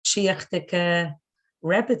Shiachtike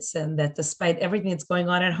Rebbitzin, that despite everything that's going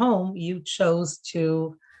on at home, you chose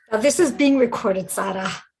to. Now, this is being recorded,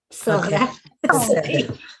 Sara. So Okay. Okay.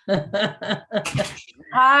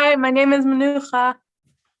 Hi, my name is Menucha.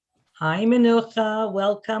 Hi, Menucha.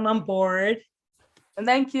 Welcome on board. And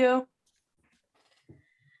thank you.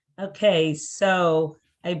 Okay, so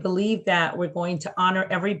I believe that we're going to honor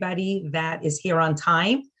everybody that is here on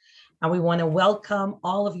time. And we want to welcome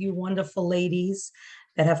all of you wonderful ladies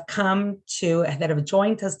that have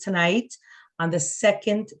joined us tonight on the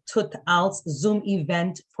second Tut Al's Zoom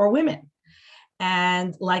event for women.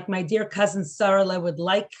 And like my dear cousin Sarah would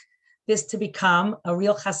like this to become a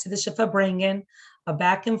real Hasidische Verbringen, a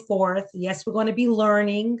back and forth. Yes, we're going to be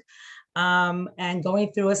learning and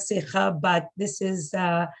going through a sikha, but this is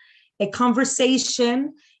a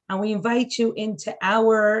conversation, and we invite you into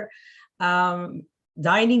our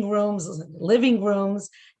dining rooms, living rooms,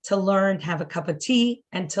 to learn, have a cup of tea,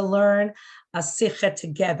 and to learn a sikha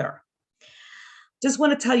together. Just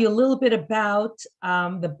want to tell you a little bit about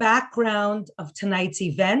the background of tonight's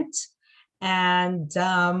event and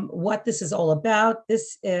what this is all about.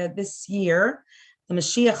 This year, the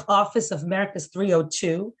Mashiach Office of America's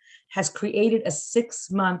 302 has created a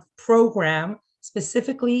 6-month program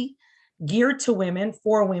specifically geared to women,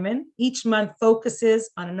 for women. Each month focuses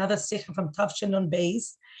on another sikha from Tafshin Nun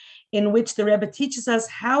Beis, in which the Rebbe teaches us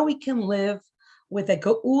how we can live with a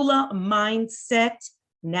Geula mindset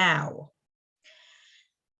now.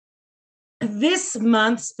 This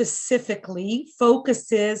month specifically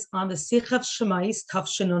focuses on the Sikha of Shemais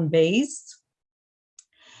Tafshin Nun Beis.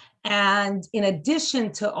 And in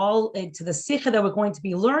addition to the Sikha that we're going to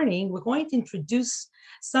be learning, we're going to introduce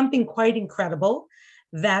something quite incredible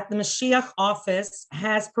that the Mashiach Office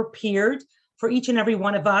has prepared for each and every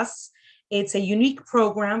one of us. It's a unique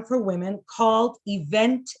program for women called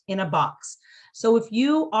Event in a Box. So if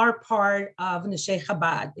you are part of Neshei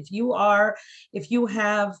Chabad, if you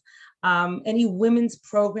have any women's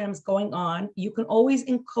programs going on, you can always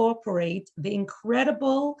incorporate the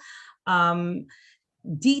incredible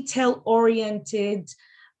detail-oriented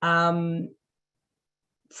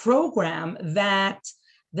program that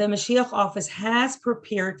the Mashiach Office has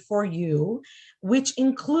prepared for you, which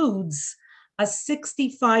includes a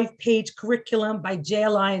 65-page curriculum by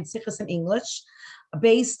JLI and Sichas in English,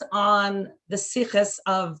 based on the Sichas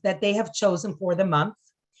that they have chosen for the month.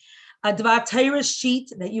 A Dvar Torah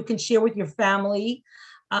sheet that you can share with your family,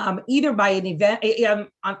 either by an event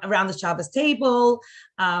around the Shabbos table,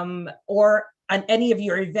 or on any of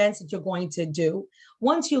your events that you're going to do.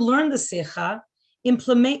 Once you learn the Sikha,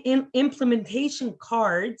 implementation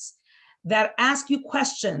cards that ask you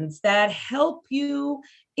questions that help you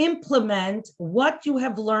implement what you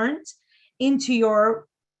have learned into your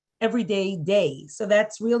everyday day. So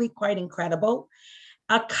that's really quite incredible.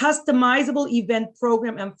 A customizable event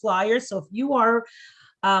program and flyers. So if you are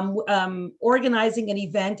organizing an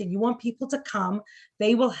event and you want people to come,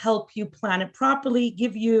 they will help you plan it properly,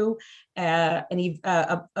 give you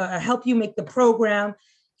help you make the program,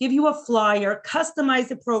 give you a flyer, customize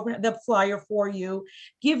the flyer for you,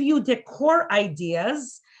 give you decor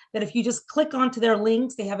ideas that if you just click onto their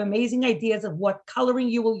links, they have amazing ideas of what coloring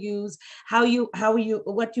you will use, how you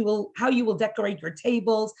will decorate your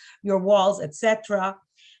tables, your walls, etc.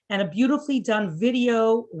 And a beautifully done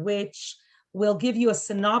video, which will give you a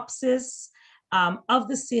synopsis of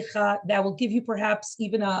the Sikha that will give you perhaps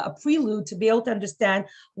even a prelude to be able to understand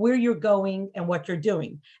where you're going and what you're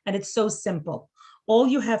doing. And it's so simple. All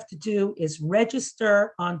you have to do is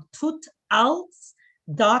register on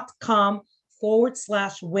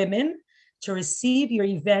tutals.com/women to receive your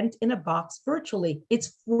event in a box virtually.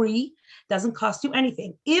 It's free, doesn't cost you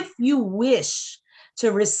anything. If you wish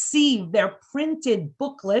to receive their printed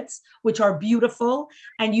booklets, which are beautiful,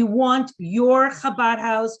 and you want your Chabad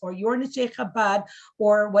house or your Neshei Chabad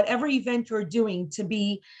or whatever event you're doing to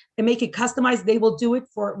make it customized, they will do it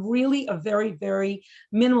for really a very, very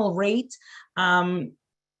minimal rate. And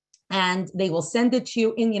they will send it to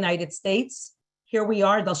you in the United States. Here we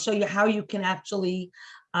are. They'll show you how you can actually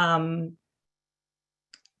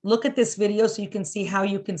look at this video so you can see how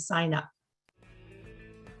you can sign up.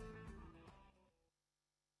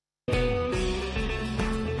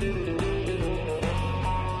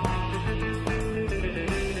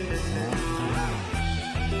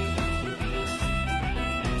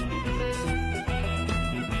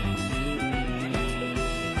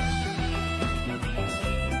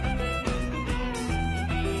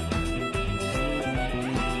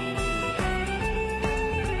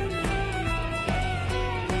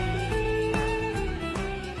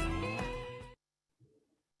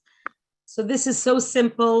 So this is so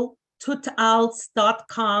simple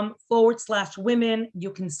tutalz.com/women.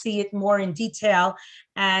 You can see it more in detail,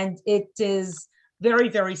 and it is very,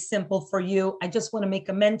 very simple for you. I just want to make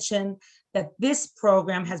a mention that this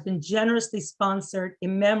program has been generously sponsored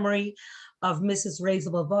in memory of Mrs.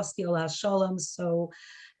 Razel Bavosti Olah Shalom. So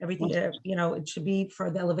everything, it should be for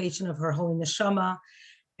the elevation of her holy neshama.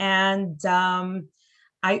 And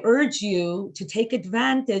I urge you to take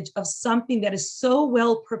advantage of something that is so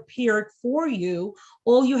well prepared for you.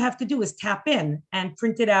 All you have to do is tap in and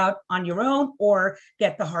print it out on your own or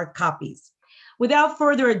get the hard copies. Without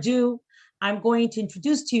further ado, I'm going to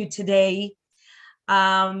introduce to you today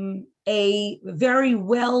a very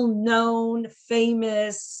well-known,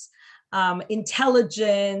 famous,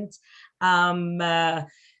 intelligent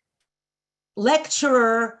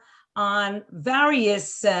lecturer on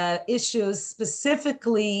various issues,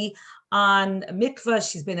 specifically on mikvah.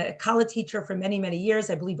 She's been a college teacher for many, many years,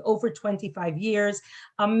 I believe over 25 years,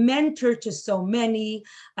 a mentor to so many,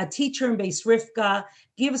 a teacher in Beis Rivka,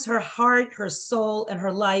 gives her heart, her soul, and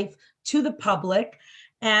her life to the public,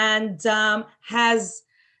 and has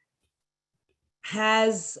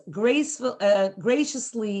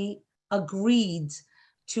graciously agreed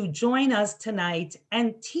to join us tonight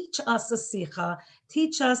and teach us the Sikha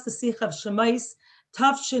of Shemais,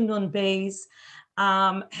 Tafshin Nun Beis,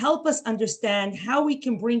 help us understand how we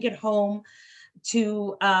can bring it home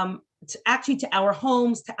to our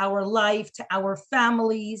homes, to our life, to our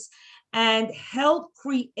families, and help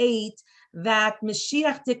create that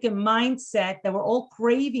Mashiach-dik mindset that we're all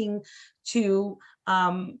craving to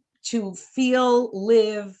feel,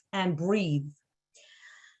 live, and breathe.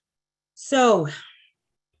 So,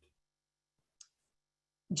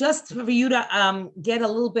 just for you to get a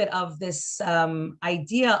little bit of this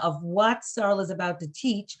idea of what Sara is about to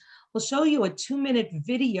teach, we'll show you a 2-minute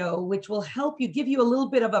video, which will help you, give you a little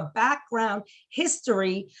bit of a background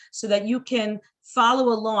history so that you can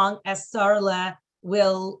follow along as Sara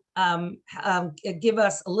will give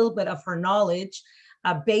us a little bit of her knowledge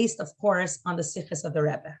based, of course, on the Sichos of the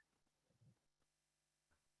Rebbe.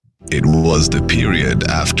 It was the period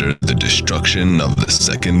after the destruction of the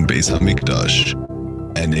second Beis HaMikdash,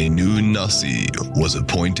 and a new Nasi was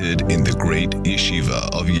appointed in the great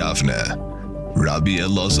yeshiva of Yavne, Rabbi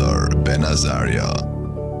Elazar ben Azariah.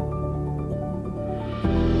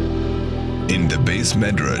 In the Beis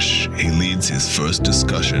Medrash, he leads his first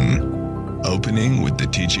discussion, opening with the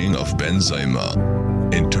teaching of Ben Zoma,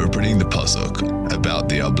 interpreting the pasuk about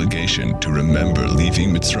the obligation to remember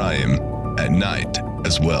leaving Mitzrayim at night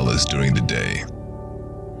as well as during the day.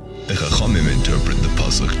 The Chachamim interpret the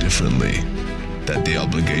pasuk differently, that the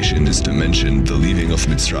obligation is to mention the leaving of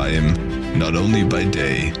Mitzrayim not only by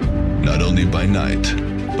day, not only by night,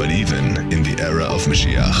 but even in the era of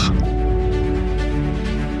Mashiach.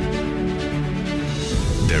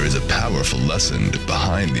 There is a powerful lesson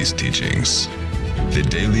behind these teachings. The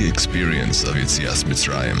daily experience of Yetzias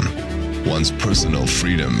Mitzrayim, one's personal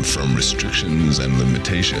freedom from restrictions and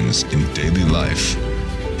limitations in daily life,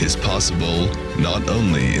 is possible not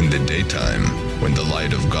only in the daytime when the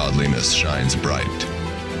light of godliness shines bright,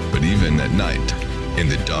 but even at night in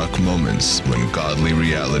the dark moments when godly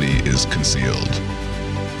reality is concealed.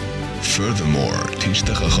 Furthermore, teach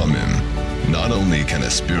the Chachamim, not only can a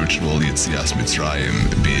spiritual Yetzias Mitzrayim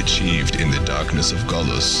be achieved in the darkness of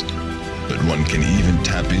Golus, but one can even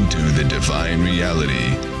tap into the divine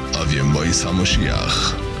reality of Yemois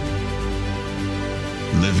HaMoshiach.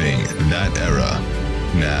 Living that era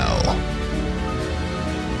now.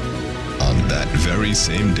 On that very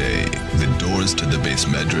same day, the doors to the Beis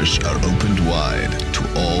Medrash are opened wide to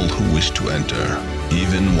all who wish to enter.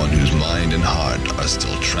 Even one whose mind and heart are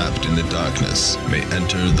still trapped in the darkness may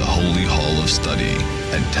enter the holy hall of study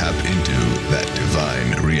and tap into that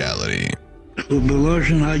divine reality.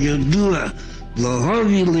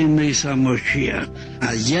 Lohovili Mesa Moshiach,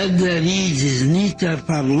 a jeder Ried ist nicht der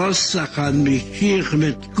Verlossak an Mashiach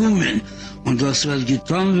wird kommen, und das wird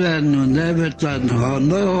getan werden, und wird dann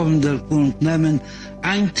Honorhom der Punkt nehmen,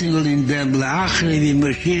 Einzel in dem Lachre, wie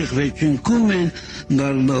Mashiach wird schon kommen,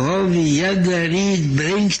 nur Lohovi jeder Ried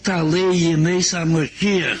bringt alle Mesa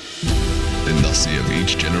Moshiach. The Nasi of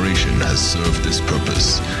each generation has served this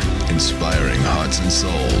purpose, inspiring hearts and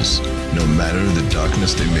souls, no matter the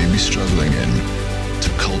darkness they may be struggling in, to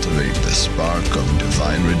cultivate the spark of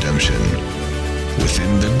divine redemption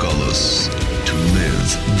within the Golus, to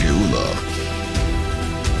live Geula.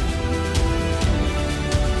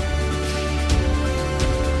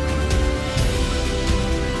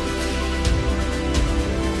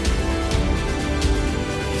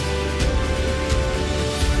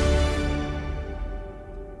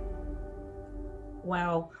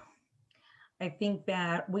 Wow. I think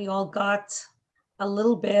that we all got a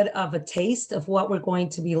little bit of a taste of what we're going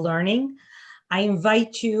to be learning. I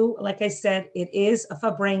invite you, like I said, it is a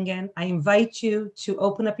Farbrengen. I invite you to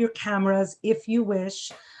open up your cameras if you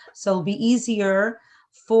wish. So it'll be easier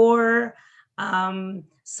for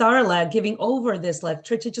Sarla giving over this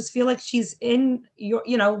lecture to just feel like she's in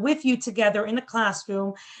your, with you together in a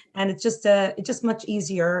classroom. And it's just much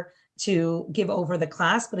easier to give over the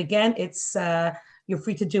class. But again, it's you're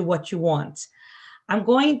free to do what you want. I'm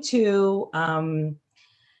going to,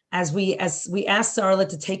 as we ask Sarla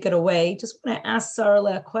to take it away, just want to ask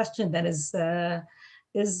Sarla a question that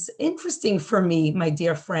is interesting for me, my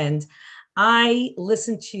dear friend. I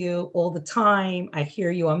listen to you all the time. I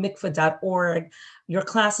hear you on mikvah.org. Your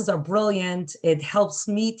classes are brilliant. It helps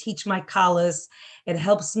me teach my kalas. It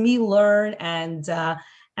helps me learn. And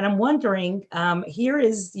I'm wondering, here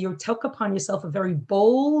is, you took upon yourself a very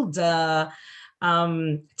bold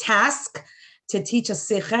task to teach a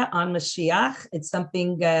sicha on Mashiach. It's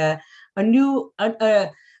something, a new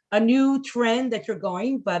trend that you're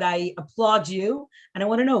going, but I applaud you. And I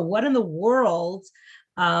want to know what in the world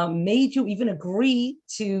made you even agree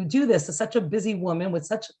to do this as such a busy woman with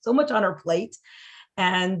so much on her plate.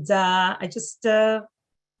 And I just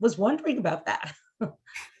was wondering about that.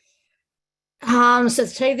 So to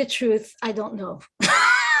tell you the truth, I don't know.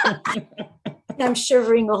 I'm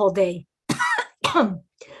shivering the whole day.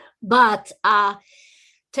 But tell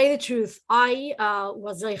you the truth, I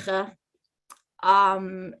was zeicha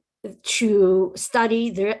to study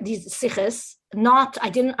these sichos.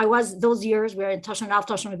 I was those years we were in Tashon Av,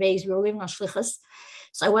 Tashon Beis, we were living on shlichus.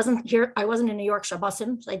 So I wasn't in New York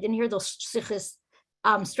Shabbosim, so I didn't hear those sichos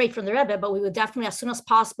straight from the Rebbe, but we would definitely, as soon as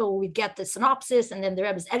possible, we'd get the synopsis, and then the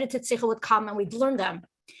Rebbe's edited sicha would come and we'd learn them.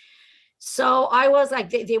 So I was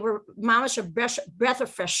like, they were mamash a breath of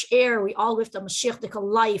fresh air. We all lived a Mashiach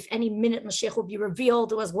life. Any minute Mashiach will be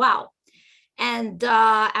revealed. It was wow. And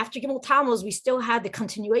after Gimel Tammuz, we still had the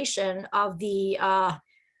continuation of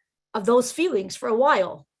those feelings for a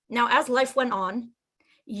while. Now, as life went on,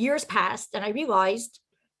 years passed, and I realized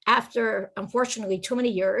after, unfortunately, too many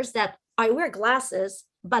years that I wear glasses,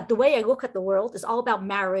 but the way I look at the world is all about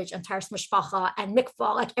marriage and taras mishpacha and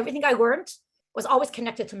mikvah. Like everything I learned was always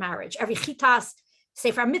connected to marriage. Every chitas,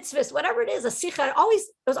 sefer mitzvahs, whatever it is, a sicha, it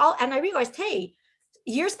was all. And I realized, hey,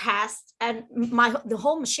 years passed, and the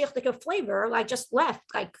whole Mashiach flavor like just left.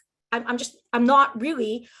 Like I'm not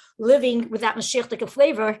really living with that Mashiach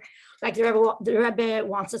flavor like the Rebbe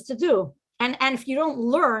wants us to do. And if you don't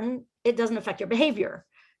learn, it doesn't affect your behavior.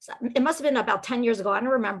 So it must have been about 10 years ago. I don't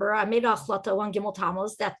remember. I made a achlata on Gimel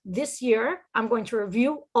Tammuz that this year I'm going to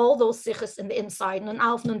review all those sichos in the inside, Nun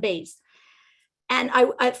Aleph, Nun Beis. And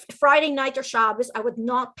I Friday night or Shabbos, I would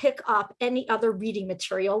not pick up any other reading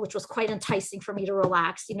material, which was quite enticing for me to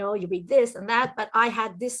relax. You read this and that, but I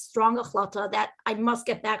had this strong achlata that I must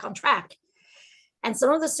get back on track. And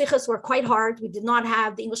some of the sichos were quite hard. We did not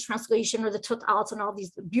have the English translation or the tut alts and all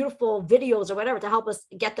these beautiful videos or whatever to help us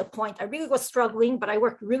get the point. I really was struggling, but I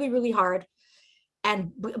worked really, really hard.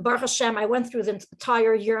 And Baruch Hashem, I went through the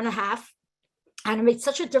entire year and a half, and it made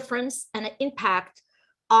such a difference and an impact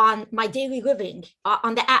on my daily living,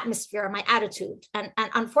 on the atmosphere, my attitude. And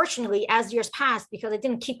unfortunately, as years passed, because I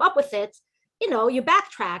didn't keep up with it, you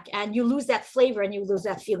backtrack and you lose that flavor and you lose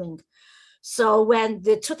that feeling. So when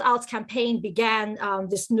the Tut Alts campaign began,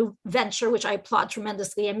 this new venture, which I applaud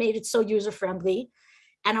tremendously, I made it so user-friendly.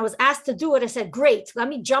 And I was asked to do it. I said, great, let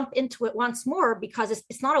me jump into it once more, because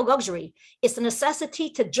it's not a luxury. It's a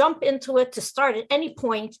necessity to jump into it, to start at any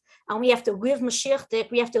point. And we have to live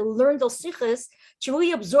Mashiach. We have to learn those sichos to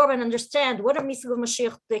really absorb and understand what are mitzvah of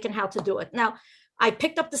Mashiach and how to do it. Now, I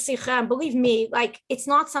picked up the sicha, and believe me, like, it's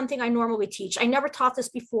not something I normally teach. I never taught this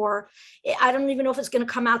before. I don't even know if it's going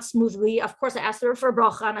to come out smoothly. Of course, I asked her for a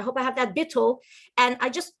bracha, and I hope I have that bittul. And I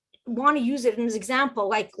just want to use it as an example.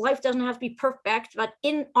 Like, life doesn't have to be perfect, but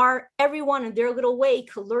everyone in their little way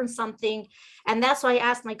could learn something. And that's why I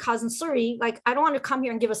asked my cousin Suri, like, I don't want to come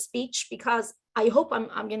here and give a speech, because I hope I'm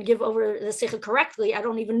going to give over the sicha correctly. I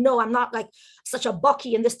don't even know. I'm not like such a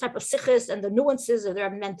bucky in this type of sichas and the nuances, or I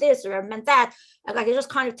meant this or I meant that. Like, I just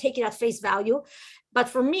kind of take it at face value. But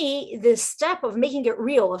for me, the step of making it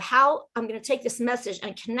real, of how I'm going to take this message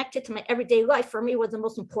and connect it to my everyday life, for me was the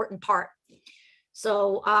most important part.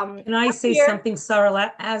 So can I say something,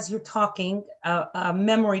 Sarah? As you're talking, a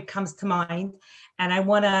memory comes to mind, and I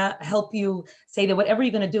want to help you say that whatever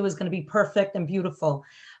you're going to do is going to be perfect and beautiful.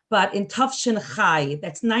 But in Tafshin Chai,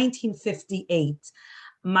 that's 1958,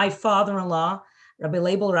 my father-in-law, Rabbi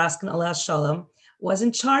Label Raskin Aleh Shalom, was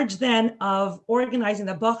in charge then of organizing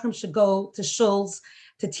the Bachrim should go to shuls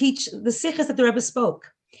to teach the sichos that the Rebbe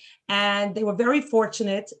spoke. And they were very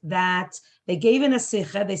fortunate that they gave in a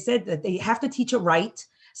sicha. They said that they have to teach it right.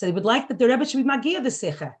 So they would like that the Rebbe should be magia the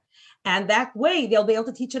sicha. And that way they'll be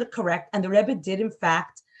able to teach it correct. And the Rebbe did, in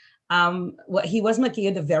fact, he was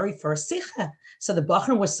magia the very first sicha. So the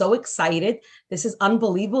Bachrim was so excited. This is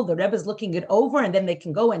unbelievable. The Rebbe is looking it over, and then they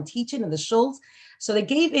can go and teach it in the shuls. So they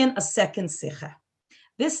gave in a second sicha.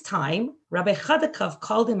 This time, Rabbi Chadakov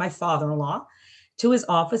called in my father-in-law to his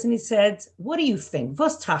office, and he said, "What do you think?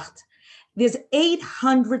 Was tracht? There's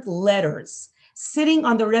 800 letters sitting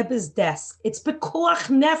on the Rebbe's desk. It's pekuach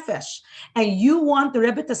nefesh, and you want the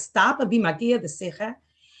Rebbe to stop and be magia the sicha?"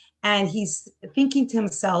 And he's thinking to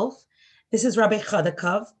himself, "This is Rabbi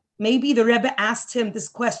Chadakov. Maybe the Rebbe asked him this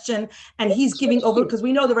question, and he's giving over, because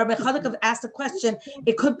we know the Rebbe Chadakov asked a question.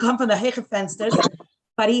 It could come from the Heiche Fensters,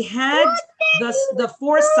 but he had the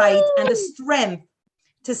foresight and the strength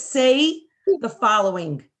to say the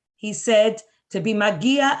following. He said, to be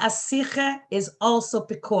magia asiche is also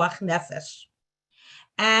pikuach nefesh."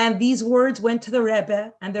 And these words went to the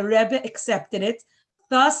Rebbe, and the Rebbe accepted it.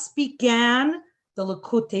 Thus began the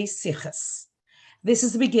Likutei Sichos. This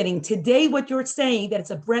is the beginning. Today, what you're saying, that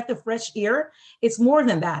it's a breath of fresh air, it's more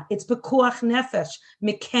than that. It's pekuach nefesh,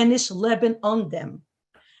 mekenish leben on them.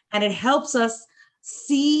 And it helps us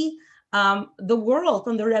see the world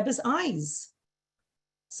from the Rebbe's eyes.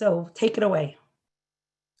 So take it away.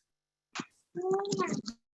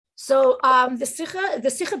 So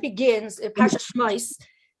the Sikha begins, Parsha Shmos,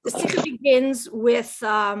 the Sikha begins with...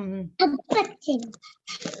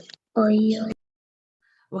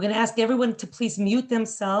 We're going to ask everyone to please mute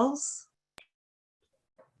themselves.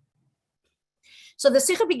 So the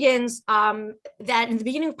Sikha begins that in the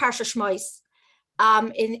beginning of Parsha Shmos,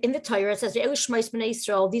 in the Torah, it says, Shmos B'nai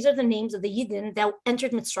Yisrael, these are the names of the Yidden that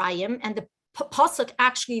entered Mitzrayim, and the Pasuk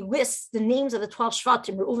actually lists the names of the 12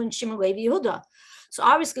 Shvatim, Reuven, Shimon, Levi, Yehuda. So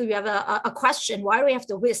obviously we have a question, why do we have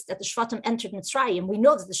to list that the Shvatim entered Mitzrayim? We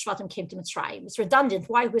know that the Shvatim came to Mitzrayim. It's redundant,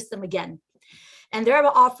 why list them again? And the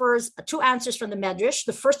Rebbe offers two answers from the Medrash.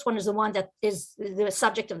 The first one is the one that is the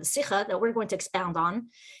subject of the Sikha that we're going to expound on.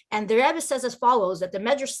 And the Rebbe says as follows, that the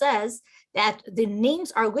Medrash says that the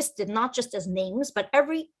names are listed not just as names, but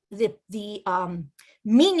the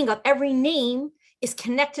meaning of every name is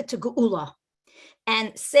connected to Geula.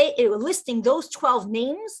 And listing those 12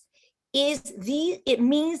 names it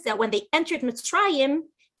means that when they entered Mitzrayim,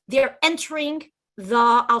 they're entering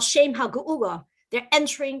the Al Shem HaGeula. They're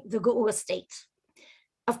entering the Geula state.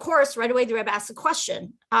 Of course, right away, the Rebbe asks a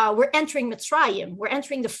question. We're entering Mitzrayim. We're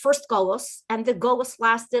entering the first Golus, and the Golus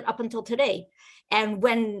lasted up until today. And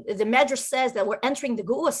when the Medrash says that we're entering the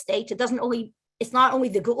Geula state, it's not only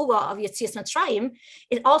the Geula of Yetzias Mitzrayim,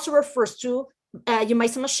 it also refers to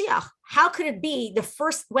Yemaisa Mashiach. How could it be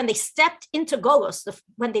when they stepped into Golus,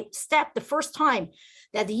 the first time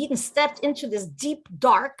that the Yidden stepped into this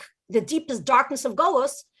the deepest darkness of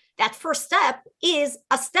Golus, that first step is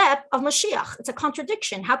a step of Mashiach. It's a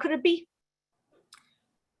contradiction. How could it be?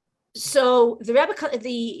 So the Rebbe,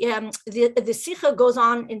 the Sikha goes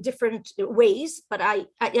on in different ways, but I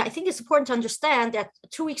think it's important to understand that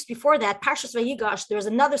 2 weeks before that, Parshas Vayigash, there was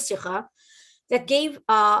another Sikha that gave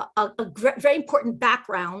a very important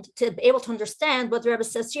background to be able to understand what the Rebbe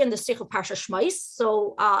says here in the Sikha Parsha Shmos.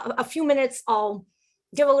 So a few minutes, I'll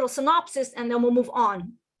give a little synopsis, and then we'll move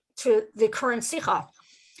on to the current Sikha.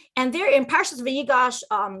 And there in Parshas Vayigash,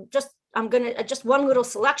 just one little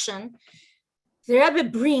selection. The Rebbe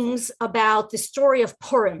brings about the story of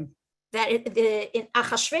Purim, that in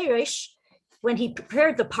Achashverosh, when he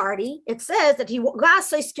prepared the party, it says that he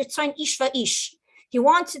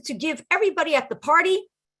wanted to give everybody at the party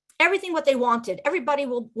everything what they wanted. Everybody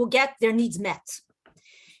will get their needs met.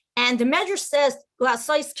 And the Medrash says,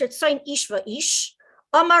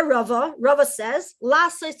 Amar Rava says,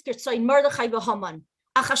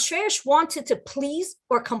 Achashverosh wanted to please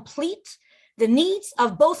or complete the needs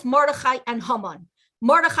of both Mordechai and Haman.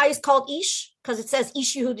 Mordechai is called Ish because it says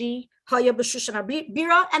Ish Yehudi Haya B'Shushan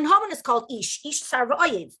Bira, and Haman is called Ish Sarva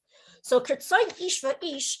Oyev. So Kertzoin Ish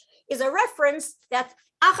Va'ish is a reference that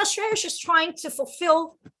Achashverosh is trying to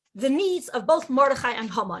fulfill the needs of both Mordechai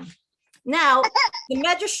and Haman. Now the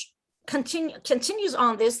Medrash continues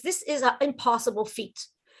on this. This is an impossible feat,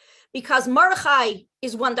 because Mordechai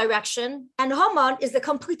is one direction and Haman is the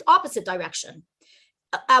complete opposite direction.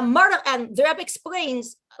 And the Rebbe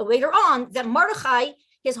explains later on that Mordechai,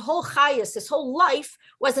 his whole chayus, his whole life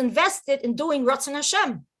was invested in doing Ratzon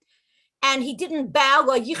Hashem. And he didn't bow,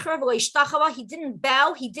 he didn't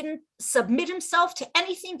bow, he didn't submit himself to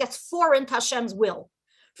anything that's foreign to Hashem's will.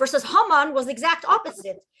 Versus Haman was the exact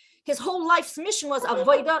opposite. His whole life's mission was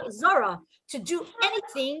avodah zara, to do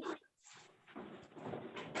anything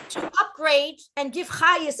to upgrade and give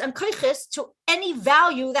chayis and koiches to any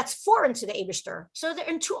value that's foreign to the Eibishter. So they're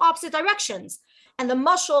in two opposite directions. And the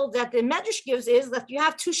mashal that the Medrash gives is that you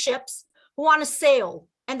have two ships who want to sail,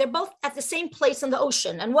 and they're both at the same place in the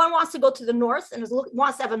ocean. And one wants to go to the north and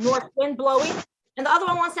wants to have a north wind blowing, and the other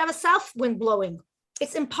one wants to have a south wind blowing.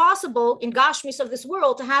 It's impossible in Gashmis of this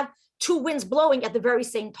world to have two winds blowing at the very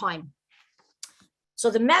same time. So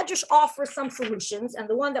the Medrash offers some solutions, and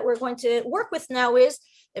the one that we're going to work with now is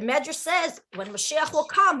the Medrash says when Mashiach will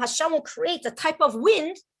come, Hashem will create a type of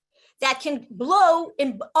wind that can blow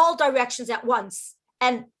in all directions at once.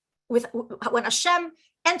 And when Hashem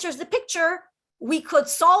enters the picture, we could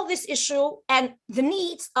solve this issue, and the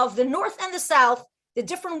needs of the north and the south, the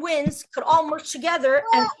different winds could all merge together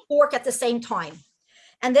and work at the same time.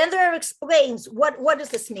 And then there explains what does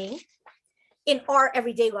this mean in our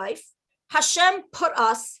everyday life. Hashem put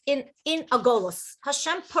us in a golus.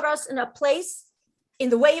 Hashem put us in a place in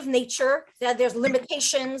the way of nature that there's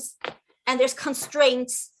limitations and there's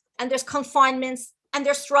constraints and there's confinements and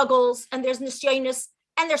there's struggles and there's nisyonis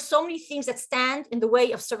and there's so many things that stand in the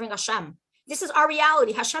way of serving Hashem. This is our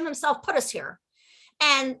reality. Hashem himself put us here.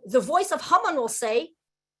 And the voice of Haman will say,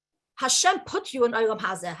 Hashem put you in Olam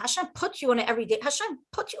Hazeh. Hashem put you in everyday. Hashem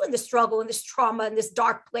put you in this struggle, in this trauma, in this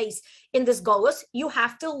dark place, in this golus. You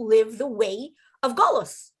have to live the way of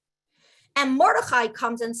golus. And Mordechai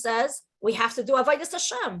comes and says, we have to do Avodas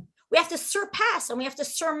Hashem. We have to surpass and we have to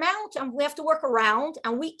surmount and we have to work around.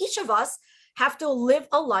 And each of us have to live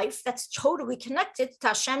a life that's totally connected to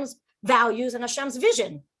Hashem's values and Hashem's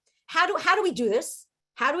vision. How do we do this?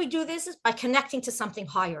 How do we do this? Is by connecting to something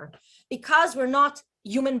higher. Because we're not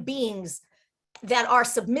human beings that are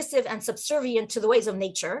submissive and subservient to the ways of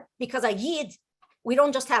nature, because a Yid, we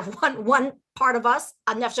don't just have one part of us,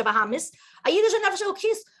 a Nefesh Bahamis. A Yid is a Nefesh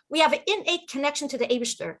Elokis. We have an innate connection to the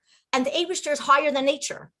Eibishter, and the Eibishter is higher than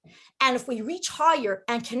nature. And if we reach higher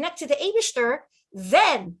and connect to the Eibishter,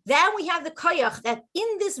 then we have the koyach that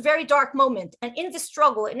in this very dark moment and in this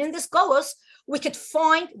struggle and in this golus, we could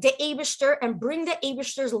find the Eibishter and bring the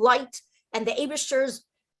Eibishter's light and the Eibishter's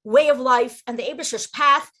way of life and the Eibishter's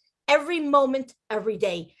path every moment, every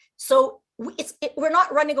day. So we're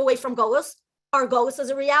not running away from golus. Our golus is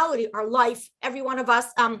a reality, our life, every one of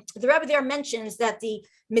us. The Rebbe there mentions that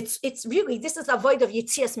this is a void of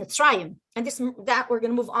Yitzias Mitzrayim. And that we're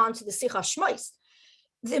going to move on to the Sicha Shmois.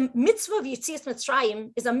 The mitzvah of Yitzias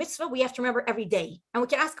Mitzrayim is a mitzvah we have to remember every day. And we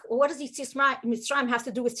can ask, well, what does Yitzias Mitzrayim have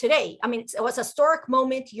to do with today? I mean, it was a historic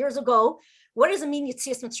moment years ago. What does it mean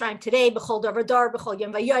Yitzias Mitzrayim today? B'chol davar dar, b'chol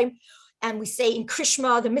yom v'yom. And we say in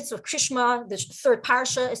Krishma, the mitzvah of Krishma, the third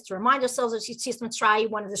parsha, is to remind ourselves of Yitzias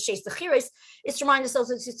Mitzrayim. One of the Sheis Dechiris is to remind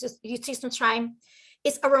ourselves of Yitzias Mitzrayim.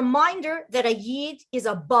 It's a reminder that a Yid is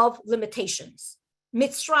above limitations.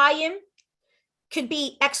 Mitzrayim could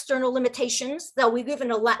be external limitations that we live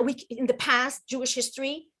in in the past, Jewish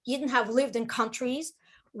history, Yidden have lived in countries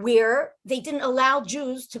where they didn't allow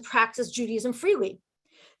Jews to practice Judaism freely.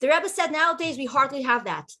 The Rebbe said nowadays we hardly have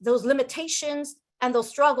that. Those limitations and those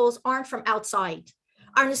struggles aren't from outside.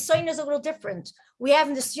 Our nisyonos is a little different. We have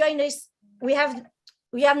nisyonos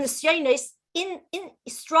in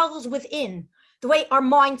struggles within, the way our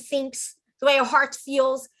mind thinks, the way our heart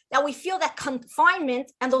feels, that we feel that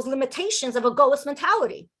confinement and those limitations of a golus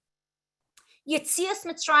mentality. Yitzias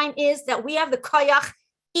Mitzrayim is that we have the koyach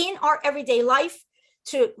in our everyday life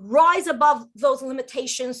to rise above those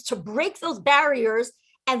limitations, to break those barriers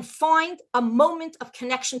and find a moment of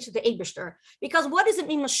connection to the Eibishter. Because what does it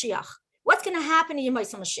mean Mashiach? What's going to happen in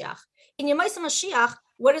Yemaisa Mashiach? In Yemaisa Mashiach,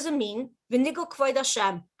 what does it mean? V'nigel kvoid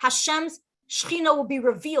Hashem. Hashem's Shechina will be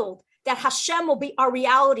revealed, that Hashem will be our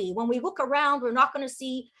reality. When we look around, we're not going to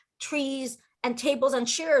see trees and tables and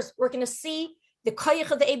chairs. We're going to see the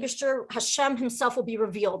koyach of the Eibishter. Hashem himself will be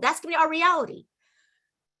revealed. That's going to be our reality.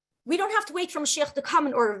 We don't have to wait for Mashiach to come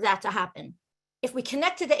in order for that to happen. If we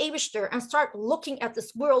connect to the Eibishter and start looking at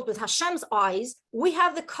this world with Hashem's eyes, we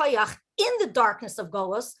have the koyach in the darkness of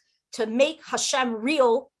Golus to make Hashem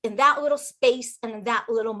real in that little space and in that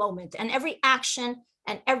little moment. And every action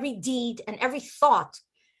and every deed and every thought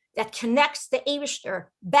that connects the Eibishter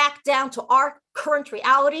back down to our current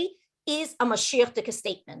reality is a Mashiach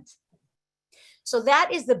statement. So that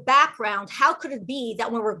is the background. How could it be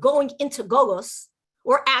that when we're going into Golus,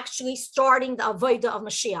 we're actually starting the Avodah of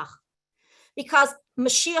Mashiach? Because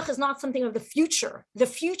Mashiach is not something of the future. The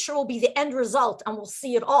future will be the end result and we'll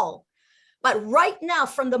see it all. But right now,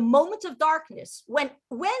 from the moment of darkness, when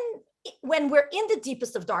we're in the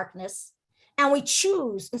deepest of darkness and we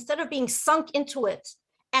choose, instead of being sunk into it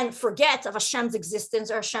and forget of Hashem's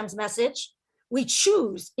existence or Hashem's message, we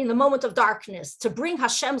choose in the moment of darkness to bring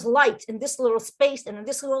Hashem's light in this little space and in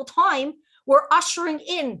this little time, we're ushering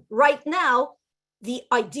in right now the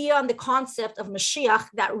idea and the concept of Mashiach.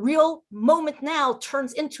 That real moment now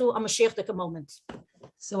turns into a Mashiach moment.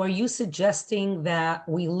 So are you suggesting that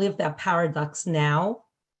we live that paradox now?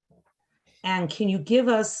 And can you give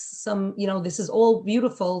us some, this is all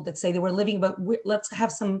beautiful that say that we're living, but let's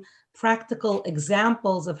have some practical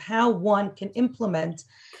examples of how one can implement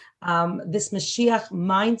this Mashiach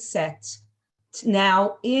mindset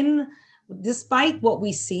now despite what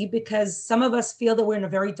we see, because some of us feel that we're in a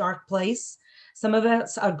very dark place. Some of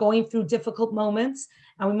us are going through difficult moments,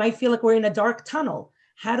 and we might feel like we're in a dark tunnel.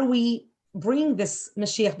 How do we bring this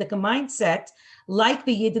Mashiach mindset like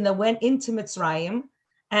the Yidden that went into Mitzrayim,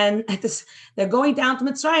 and they're going down to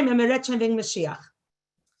Mitzrayim and Meretchen being Mashiach?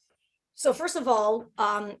 So first of all,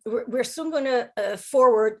 we're soon going to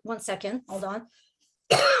forward. 1 second, hold on.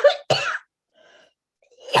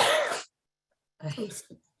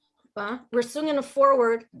 We're soon going to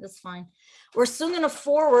forward. That's fine. We're soon going to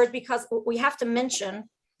forward because we have to mention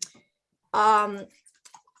one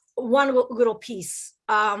little piece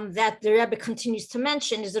that the Rebbe continues to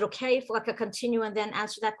mention. Is it okay if I could continue and then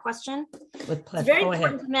answer that question? With pleasure. It's very Go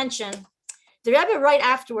important ahead. to mention. The Rebbe right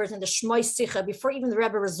afterwards in the Shmoi Sicha, before even the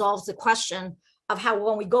Rebbe resolves the question of how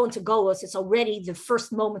when we go into Golus, it's already the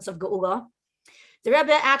first moments of Geula. The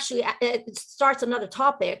Rebbe actually starts another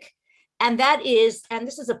topic, and that is, and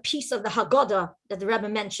this is a piece of the Haggadah that the Rebbe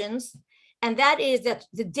mentions, and that is that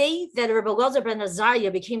the day that Rebbe Elazar ben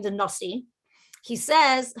Azariah became the Nasi, he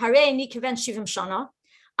says, Hareini kiven shivim shana,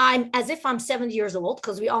 I'm as if I'm 70 years old,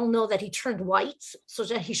 because we all know that he turned white, so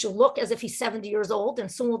that he should look as if he's 70 years old.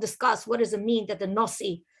 And soon we'll discuss what does it mean that the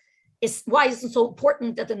Nasi is, why is it so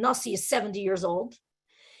important that the Nasi is 70 years old?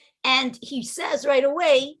 And he says right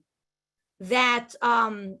away that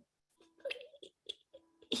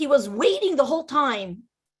he was waiting the whole time.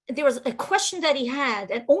 There was a question that he had,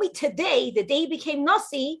 and only today, the day he became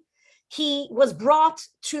Nasi, he was brought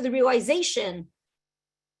to the realization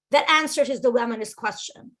that answered his dilemma and his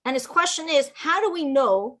question. And his question is, how do we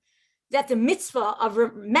know that the mitzvah of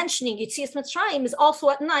mentioning Yetzias Mitzrayim is also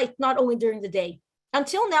at night, not only during the day?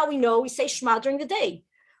 Until now, we know we say Shema during the day.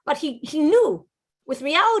 But he knew with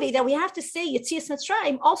reality that we have to say Yetzias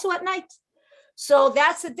Mitzrayim also at night. So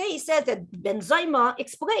that's the day he said that Ben Zayma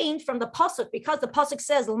explained from the Pasuk, because the Pasuk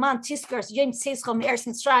says, L'man tiskars yom tzizcha me'eretz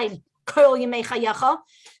Mitzrayim kol yemei chayecha,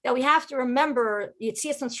 that we have to remember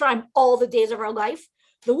Yetzias Mitzrayim all the days of our life.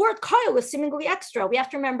 The word Kyle is seemingly extra. We have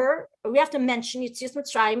to remember, we have to mention Yetzias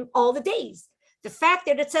Mitzrayim all the days. The fact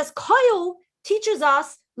that it says Kyle teaches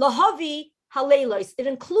us lahavi haleilos. It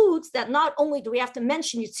includes that not only do we have to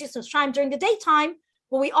mention Yetzias Mitzrayim during the daytime,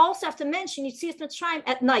 but we also have to mention Yetzias Mitzrayim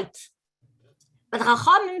at night. But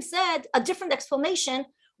Chachamim said a different explanation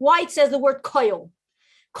why it says the word Kyle.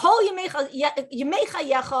 Kol yemei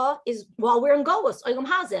chayecha is while we're in Golus, Olam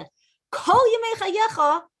Hazeh. Kol yemei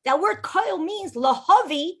chayecha, that word Kol means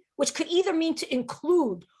lahavi, which could either mean to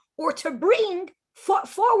include or to bring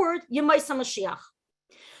forward Yemei Mashiach.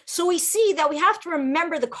 So we see that we have to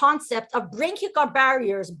remember the concept of breaking our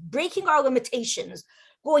barriers, breaking our limitations,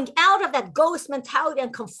 going out of that Golus mentality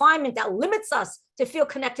and confinement that limits us to feel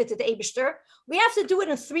connected to the Eibishter. We have to do it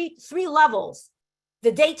in three levels: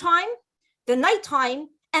 the daytime, the nighttime,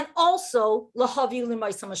 and also lahavi Yemei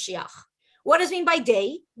Mashiach. What does it mean by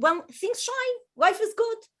day? When things shine, life is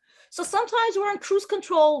good. So sometimes we're on cruise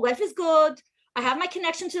control, life is good. I have my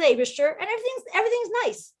connection to the Eibishter, and everything's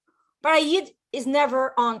nice. But a Yid is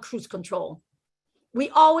never on cruise control. We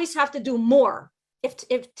always have to do more.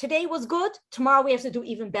 If today was good, tomorrow we have to do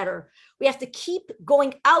even better. We have to keep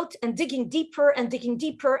going out and digging deeper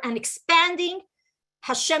and expanding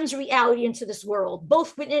Hashem's reality into this world,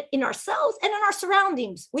 both in ourselves and in our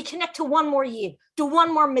surroundings. We connect to one more Yid, do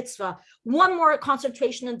one more mitzvah, one more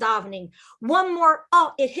concentration and davening, one more,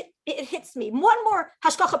 it hits me, one more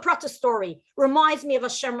Hashgacha Prata story reminds me of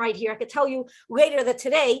Hashem right here. I could tell you later that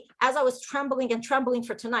today, as I was trembling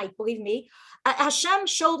for tonight, believe me, Hashem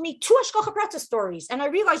showed me 2 Hashgacha Prata stories, and I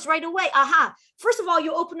realized right away, first of all,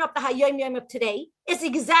 you open up the Hayom Yom of today, it's the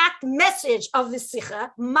exact message of this Sicha,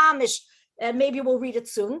 Mamish. Maybe we'll read it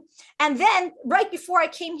soon. And then right before I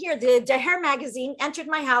came here, the Deher magazine entered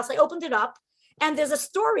my house. I opened it up, and there's a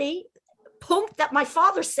story, Punkt, that my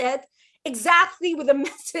father said exactly with the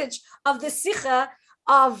message of the Sicha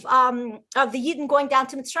of the Yidden going down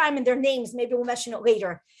to Mitzrayim and their names. Maybe we'll mention it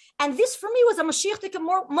later. And this for me was a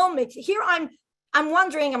Mashiach moment. Here I'm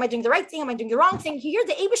wondering, am I doing the right thing? Am I doing the wrong thing? Here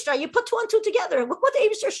the Eibishter, you put 2 and 2 together. Look what the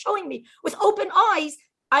Eibishter is showing me with open eyes.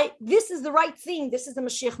 This is the right thing. This is the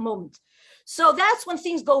Mashiach moment. So that's when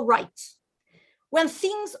things go right. when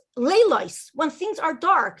things leilos, when things are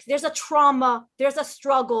dark, there's a trauma, there's a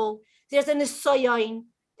struggle, there's an nisayon,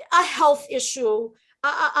 a health issue,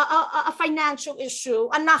 a financial issue,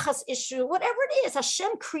 a nachas issue, whatever it is.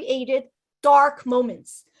 Hashem created dark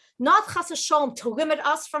moments, not chas v'shalom to limit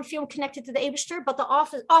us from feeling connected to the Eibishter, but the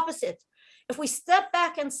opposite. If we step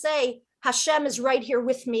back and say, Hashem is right here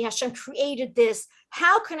with me, Hashem created this,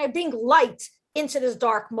 how can I bring light into this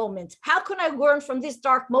dark moment? How can I learn from this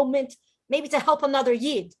dark moment, maybe to help another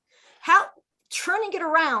Yid? How turning it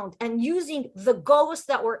around and using the goals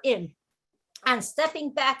that we're in and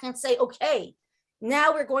stepping back and say, okay,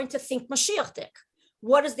 now we're going to think Mashiachdik.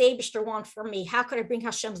 What does the Eibishter want from me? How could I bring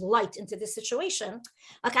Hashem's light into this situation?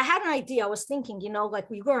 Like I had an idea, I was thinking, like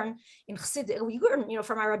we learn in Chassidus, we learn,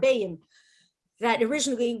 from our Rebbeim, that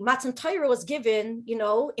originally Matan Torah was given,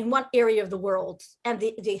 in one area of the world. And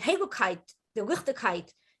the Heiligkeit, the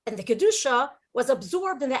Lichtigkeit, and the Kedusha was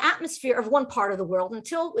absorbed in the atmosphere of one part of the world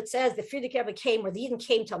until it says the Friedrich ever came, or the Eden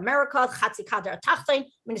came to America, Chatzi Kader Tachtein,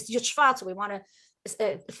 Minister Yud Shvat, so we want to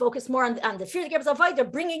focus more on the Friedrich Rebbe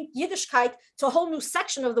Zavayda, bringing Yiddishkeit to a whole new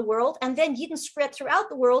section of the world, and then Yidden spread throughout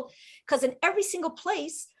the world, because in every single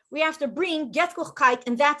place, we have to bring Getluchkeit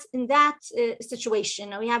in that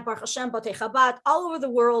situation. And we have Baruch Hashem, Batei Chabad, all over the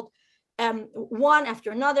world, one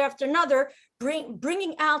after another,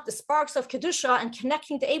 bringing out the sparks of Kedusha and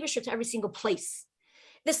connecting the Eibishter to every single place.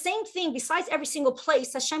 The same thing, besides every single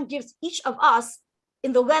place, Hashem gives each of us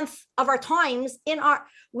in the length of our times.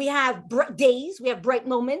 We have days, we have bright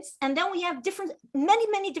moments, and then we have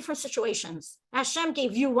many different situations. Hashem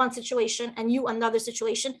gave you one situation and you another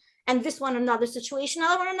situation, and this one another situation,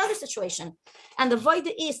 another one another situation. And the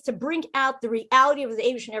Vaida is to bring out the reality of the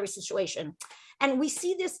Eibush in every situation. And we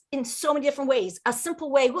see this in so many different ways. A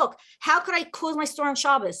simple way, look, how could I close my store on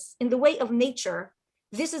Shabbos? In the way of nature,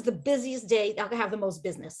 this is the busiest day that I have the most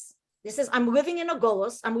business. I'm living in a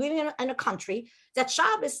Golos, I'm living in a country that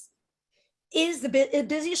Shabbos is the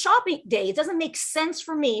busiest shopping day. It doesn't make sense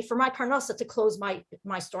for me, for my parnasa, to close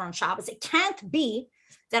my store on Shabbos. It can't be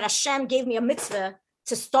that Hashem gave me a mitzvah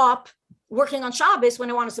to stop working on Shabbos when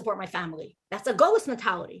I want to support my family. That's a Golos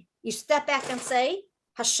mentality. You step back and say,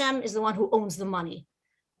 Hashem is the one who owns the money.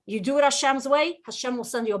 You do it Hashem's way, Hashem will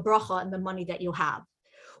send you a bracha and the money that you have.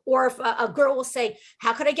 Or if a girl will say,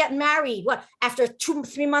 how could I get married? What, after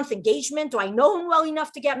 2-3 month engagement, do I know him well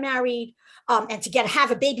enough to get married? And to have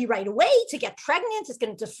a baby right away, to get pregnant, is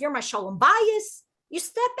going to interfere my shalom bias. You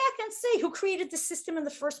step back and say, who created the system in the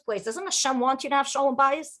first place? Doesn't Hashem want you to have shalom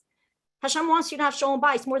bias? Hashem wants you to have shalom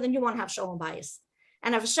bias more than you want to have shalom bias.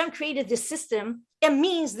 And if Hashem created this system, it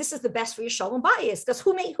means this is the best for your shalom bias. Because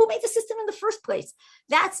who made the system in the first place?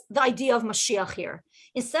 That's the idea of Mashiach here.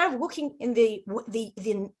 Instead of looking in the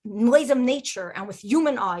ways of nature and with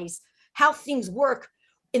human eyes, how things work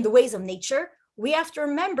in the ways of nature, we have to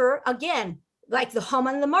remember, again, like the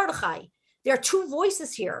Haman and the Mordechai, there are two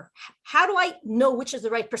voices here. How do I know which is the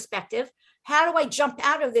right perspective? How do I jump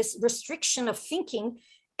out of this restriction of thinking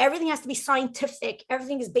everything has to be scientific,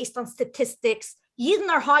 everything is based on statistics? Yidden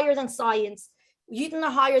are higher than science. Yidden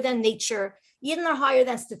are higher than nature. Yidden are higher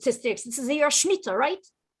than statistics. This is a year of Shemitah, right?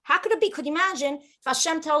 How could it be? Could you imagine if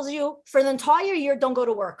Hashem tells you for the entire year, don't go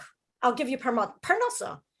to work? I'll give you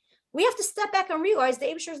parnasa. We have to step back and realize the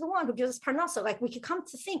Eibusher is the one who gives us parnasa. Like we could come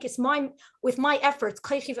to think it's with my efforts,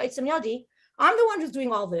 I'm the one who's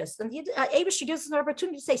doing all this. And the Eibusher gives us an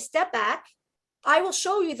opportunity to say, step back. I will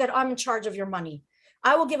show you that I'm in charge of your money.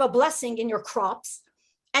 I will give a blessing in your crops.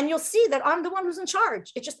 And you'll see that I'm the one who's in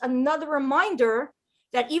charge. It's just another reminder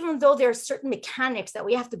that even though there are certain mechanics that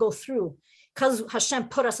we have to go through, because Hashem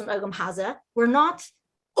put us in Olam Hazeh, we're not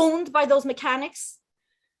owned by those mechanics.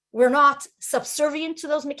 We're not subservient to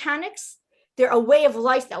those mechanics. They're a way of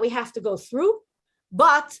life that we have to go through,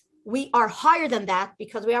 but we are higher than that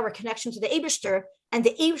because we have a connection to the Eibishter, and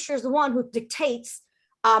the Eibishter is the one who dictates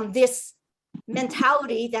this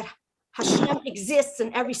mentality that Hashem exists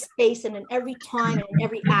in every space and in every time and in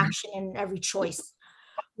every action and in every choice.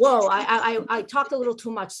 Whoa, I talked a little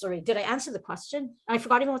too much. Sorry. Did I answer the question? I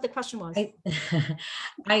forgot even what the question was.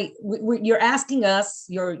 You're asking us,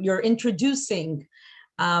 you're introducing,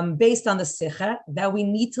 based on the Sikha, that we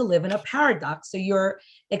need to live in a paradox. So you're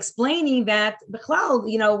explaining that,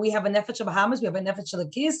 we have a Nefesh Bahamas, we have a Nefesh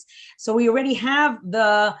Lakis. So we already have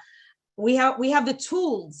we have the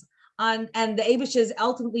tools. And the Eibush is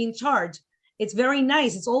ultimately in charge. It's very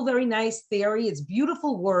nice. It's all very nice theory. It's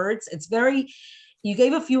beautiful words. You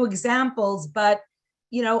gave a few examples, but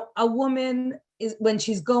a woman is,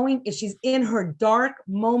 if she's in her dark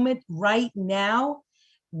moment right now,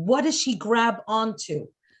 what does she grab onto?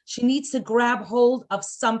 She needs to grab hold of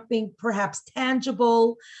something perhaps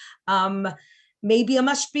tangible, maybe a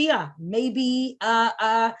mashpia, maybe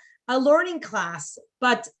a learning class.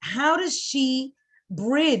 But how does she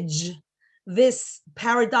bridge this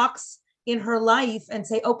paradox in her life and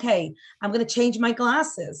say, okay, I'm going to change my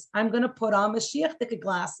glasses. I'm going to put on Mashiach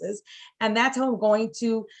glasses. And that's how I'm going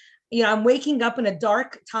to, I'm waking up in a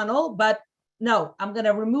dark tunnel, but no, I'm going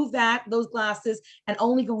to remove those glasses and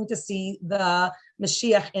only going to see the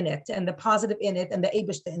Mashiach in it and the positive in it and the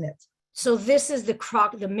Eibishter in it. So this is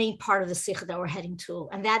the main part of the sikha that we're heading to.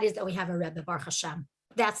 And that is that we have a Rebbe, Baruch Hashem.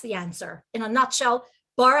 That's the answer. In a nutshell,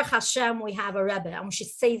 Baruch Hashem, we have a Rebbe. And we should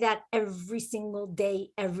say that every single day,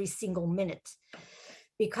 every single minute.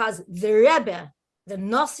 Because the Rebbe, the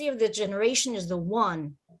Nasi of the generation, is the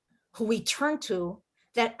one who we turn to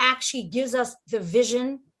that actually gives us the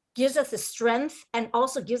vision, gives us the strength, and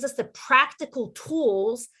also gives us the practical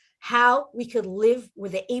tools how we could live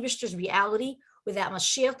with the Eibishter's reality, with that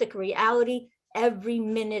Mashiach reality, every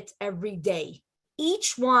minute, every day.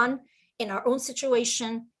 Each one in our own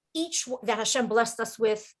situation, each that Hashem blessed us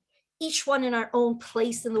with, each one in our own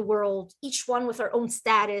place in the world, each one with our own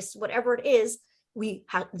status, whatever it is, the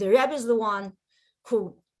Rebbe is the one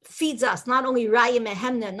who feeds us, not only Raya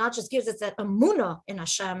Mehemna, not just gives us that Amunah in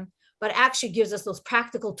Hashem, but actually gives us those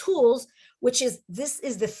practical tools, this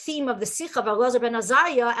is the theme of the Sikha of Elazar ben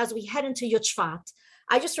Azariah as we head into Yud Shvat.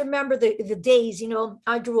 I just remember the days,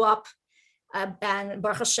 I grew up and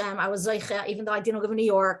Baruch Hashem, I was Zeicha, even though I didn't live in New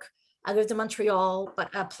York, I lived in Montreal,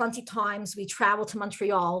 but plenty times we traveled to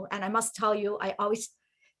Montreal. And I must tell you, I always,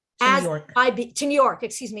 to New York,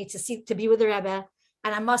 to be with the Rebbe.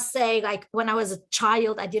 And I must say, like when I was a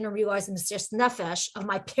child, I didn't realize the Mesiras Nefesh of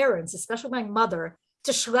my parents, especially my mother,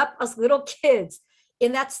 to schlep us little kids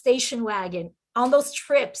in that station wagon on those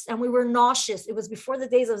trips. And we were nauseous. It was before the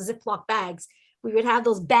days of Ziploc bags. We would have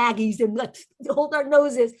those baggies and like hold our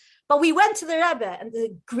noses. But we went to the Rebbe, and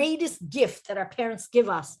the greatest gift that our parents give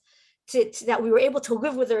us, that we were able to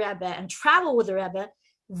live with the Rebbe and travel with the Rebbe.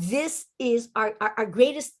 This is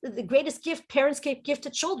the greatest gift parents can give to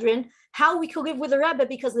children, how we can live with the Rebbe,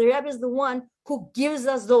 because the Rebbe is the one who gives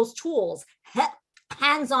us those tools,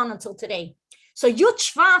 hands-on until today. So Yud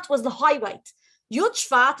Shvat was the highlight. Yud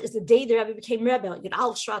Shvat is the day the Rebbe became Rebbe, Yud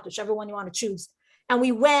Aleph Shvat, whichever one you want to choose. And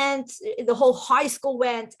we went, the whole high school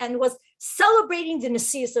went, and was celebrating the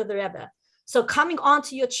Nesius of the Rebbe. So coming on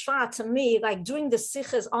to Yud Shvat, to me, like doing the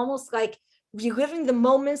Sikha is almost like reliving the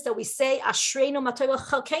moments that we say, Ashreinu Matayla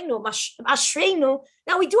Chalkeinu, Ashreinu.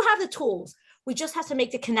 Now we do have the tools. We just have to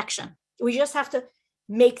make the connection. We just have to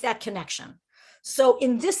make that connection. So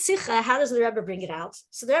in this Sikha, how does the Rebbe bring it out?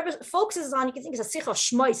 So the Rebbe focuses on, you can think it's a Sikha of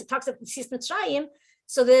Shmois, it talks about the Sis Mitzrayim.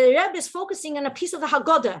 So the Rebbe is focusing on a piece of the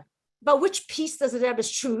Haggadah. But which piece does the Rebbe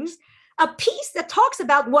choose? A piece that talks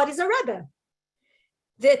about what is a Rebbe.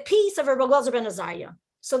 The piece of Rabbi Elazar ben Azariah.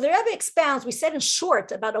 So the Rebbe expounds, we said in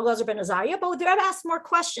short about Elazar ben Azariah, but the Rebbe asks more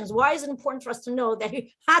questions. Why is it important for us to know that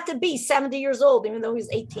he had to be 70 years old, even though he was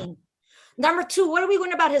 18? Number two, what do we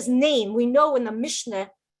learn about his name? We know when the Mishnah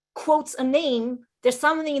quotes a name, there's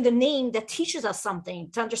something in the name that teaches us something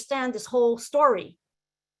to understand this whole story,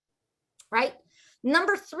 right?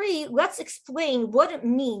 Number three, let's explain what it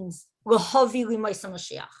means, L'havi L'maisa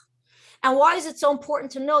Mashiach. And why is it so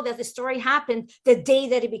important to know that the story happened the day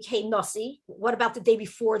that he became Nasi? What about the day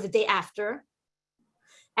before, the day after?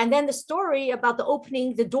 And then the story about the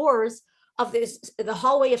opening the doors of the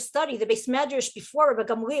hallway of study, the Beis Medrash before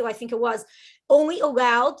Rabbi Gamliel, I think it was, only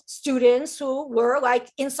allowed students who were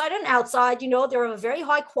like inside and outside, they're of a very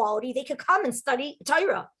high quality, they could come and study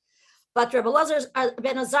Torah. But Rabbi Elazar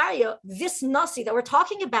ben Azariah, this Nasi that we're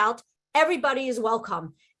talking about, everybody is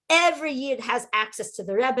welcome. Every Yid has access to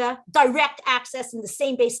the Rebbe, direct access in the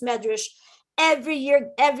same Beis Medrash. Every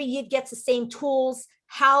Yid gets the same tools.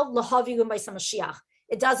 How L'havi L'maisa Mashiach.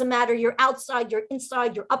 It doesn't matter, you're outside, you're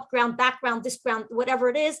inside, you're up ground, background, this ground, whatever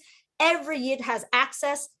it is. Every Yid has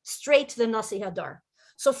access straight to the Nasi Hadar.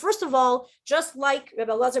 So first of all, just like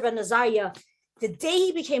Rabbi Elazar ben Azariah, the day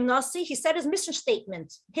he became Nasi, he said his mission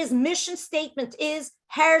statement. His mission statement is,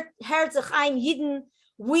 Her Zechaim Yidden,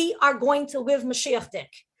 we are going to live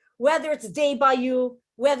Mashiach-dik. Whether it's day by you,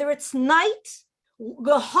 whether it's night,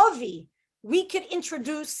 L'havi, we could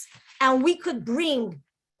introduce and we could bring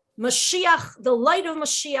Mashiach, the light of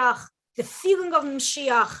Mashiach, the feeling of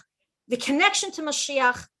Mashiach, the connection to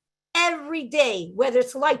Mashiach every day, whether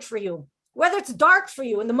it's light for you, whether it's dark for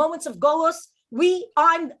you. In the moments of Golus, the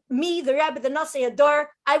Rebbe, the Nasi Hadar,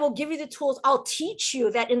 I will give you the tools. I'll teach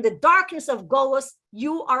you that in the darkness of Golus,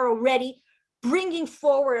 you are already bringing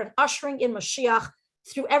forward and ushering in Mashiach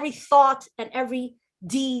through every thought and every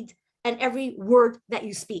deed and every word that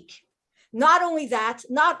you speak. Not only that,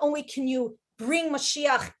 not only can you bring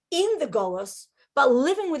Mashiach in the Golus, But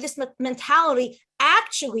living with this mentality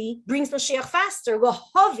actually brings Mashiach faster.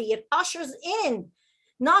 It ushers in,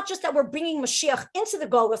 not just that we're bringing Mashiach into the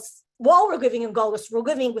Golgos while we're living in Golgos, we're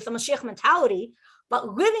living with a Mashiach mentality,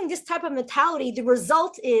 but living this type of mentality, the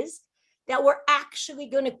result is that we're actually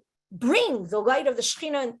going to bring the light of the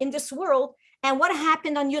Shekhinah in this world. And what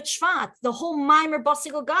happened on Yud Shvat, the whole Maimer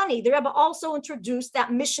Basigel Gani, the Rebbe also introduced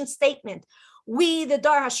that mission statement. We, the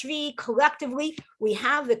Dar Hashvi, collectively, we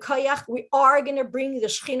have the koyach. We are going to bring the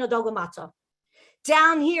Shekhinah Dogamata.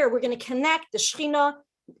 Down here, we're going to connect the Shekhinah,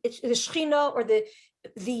 or the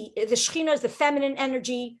Shekhinah is the feminine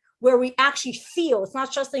energy, where we actually feel. It's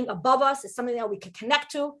not just something above us. It's something that we can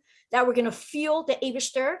connect to. That we're going to feel the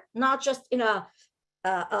Eibishter, not just in a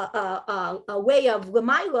way of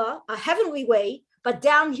Lamaila, a heavenly way, but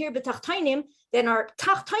down here b'tachtainim, then our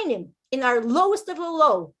tachtainim, in our lowest of the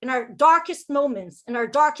low, in our darkest moments, in our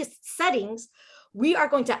darkest settings, we are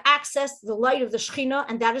going to access the light of the Shekhinah,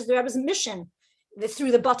 and that is the Rebbe's mission.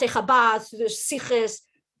 Through the Batei Chabad, through the Siches,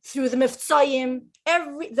 through the Miftzayim,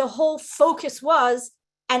 the whole focus was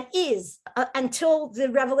and is, until the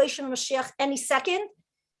revelation of Mashiach any second,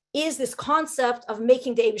 is this concept of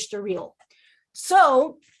making the Eibishter real.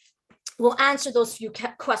 So we'll answer those few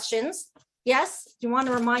questions. Yes? Do you want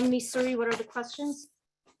to remind me, Suri, what are the questions?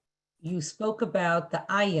 You spoke about the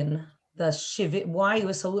ayin, the shivit, why it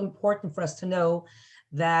was so important for us to know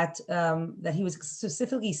that that he was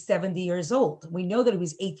specifically 70 years old. We know that he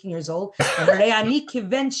was 18 years old. That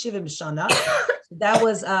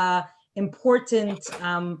was an important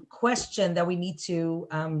question that we need to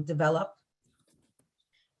develop.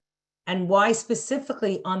 And why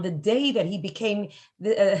specifically on the day that he became,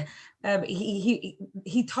 he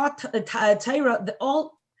taught Torah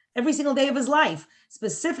every single day of his life.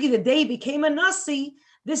 Specifically, the day he became a Nasi,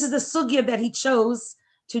 this is the sugya that he chose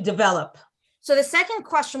to develop. So the second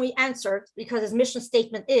question we answered, because his mission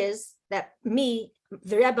statement is that me,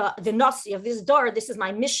 the Rebbe, the Nasi of this door, this is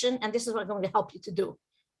my mission, and this is what I'm going to help you to do.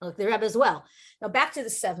 Like the Rebbe as well. Now back to the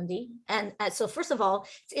 70. And so first of all,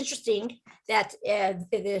 it's interesting that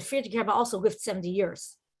the Friedrich Rebbe also lived 70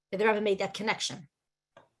 years. The Rebbe made that connection.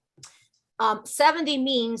 70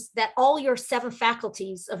 means that all your 7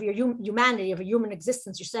 faculties of your humanity, of your human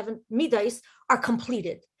existence, your 7 midas are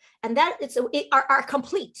completed. And that are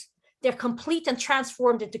complete. They're complete and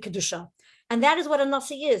transformed into Kedusha. And that is what a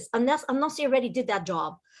Nasi is. A Nasi already did that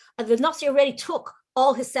job. And the Nasi already took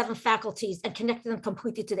all his 7 faculties and connected them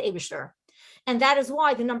completely to the Eibishter. And that is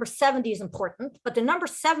why the number 70 is important. But the number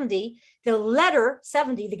 70, the letter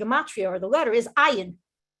 70, the gematria or the letter is ayin.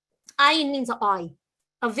 Ayin means an eye,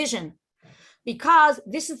 a vision. Because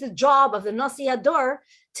this is the job of the Nasi Hador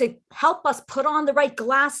to help us put on the right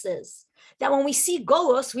glasses. That when we see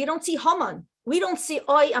Golos, we don't see Haman. We don't see,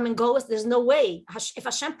 I'm in Golos, there's no way. If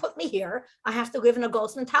Hashem put me here, I have to live in a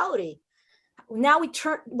Golos mentality. Now we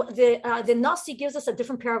turn, the Nasi gives us a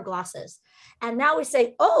different pair of glasses. And now we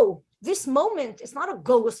say, this moment is not a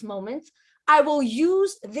Golos moment. I will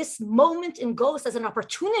use this moment in Golos as an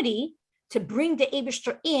opportunity to bring the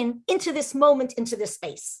Eibishter into this moment, into this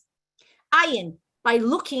space. Ayin, by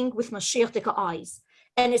looking with Mashiach eyes.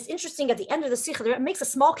 And it's interesting at the end of the Sikha, it makes a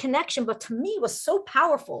small connection, but to me was so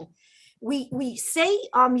powerful. We say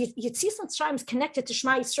Yetzias Mitzrayim is connected to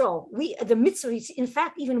Shema Yisrael. The mitzvah, in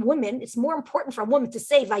fact, even women, it's more important for a woman to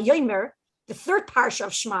say Vayomer, the third parsha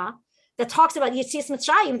of Shema, that talks about Yetzias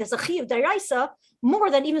Mitzrayim, that's a chiyuv d'oraisa,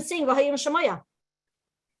 more than even saying Vahayim Shemaya,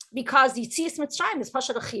 because Yetzias Mitzrayim is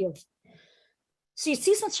pashat a chiyuv. So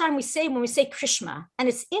Yetzias Mitzrayim we say when we say Krishma, and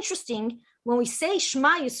it's interesting when we say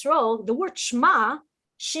Shema Yisrael, the word Shema,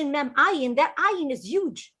 Shin Mem Ayin, that Ayin is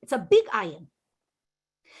huge. It's a big Ayin.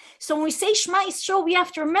 So when we say Shema Yisrael, we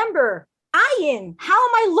have to remember Ayin. How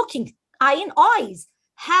am I looking? Ayin, eyes.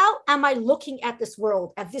 How am I looking at this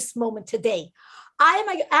world at this moment today?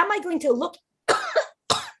 Am I going to look?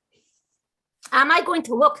 Am I going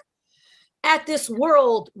to look at this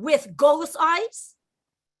world with Golus eyes,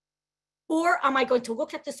 or am I going to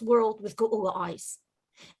look at this world with Geula eyes?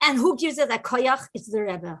 And who gives it that koyach? It's the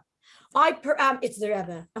Rebbe. It's the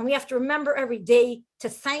Rebbe, and we have to remember every day to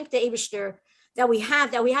thank the Eibishter that we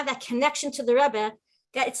have that connection to the Rebbe,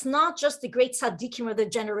 that it's not just the great tzaddikim of the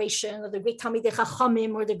generation, or the great Talmidei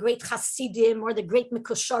Chachamim, or the great Chasidim, or the great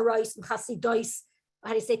Mikosharais and Chasidois,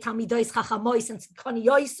 how do you say Talmidois, Chachamois, and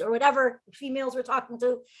Koniois, or whatever females we're talking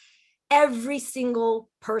to. Every single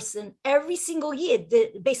person, every single Yid,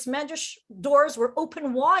 the Beis Medrash doors were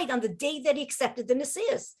open wide on the day that he accepted the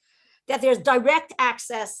Nesius, that there's direct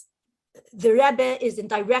access. The Rebbe is in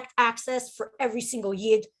direct access for every single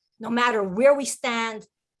Yid. No matter where we stand,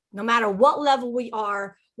 no matter what level we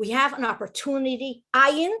are, we have an opportunity,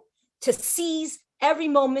 ayin, to seize every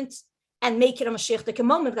moment and make it a Mashiach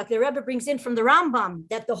moment, like the Rebbe brings in from the Rambam,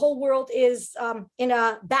 that the whole world is in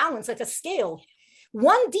a balance, like a scale.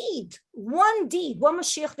 One deed, one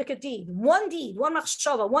Mashiach deed, one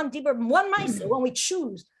machshava, one dibur, one ma'aser. When we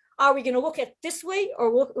choose, are we going to look at this way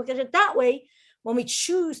or look at it that way? When we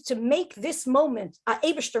choose to make this moment a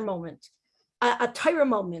Eibishter moment, a Torah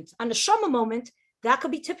moment, a Neshama moment, that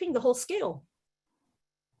could be tipping the whole scale.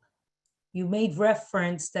 You made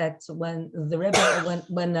reference that when the Rebbe,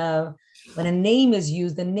 when a name is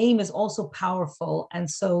used, the name is also powerful, and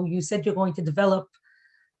so you said you're going to develop.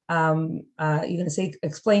 You're going to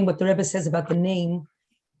explain what the Rebbe says about the name,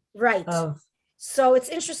 right? So it's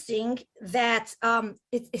interesting that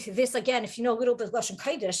this again, if you know a little bit of Lashon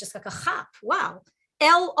Kodesh, it's like a chap. Wow,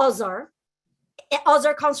 El Azar.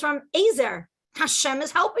 Azar comes from Ezer. Hashem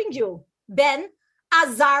is helping you. Ben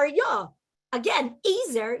Azariah. Again,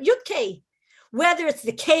 Ezer, Yud-K. Whether it's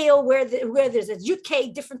the Kale, where there's a Yud-K,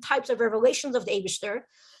 different types of revelations of the Eibishter,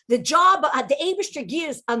 the job, the Eibishter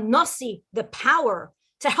gives a Nasi the power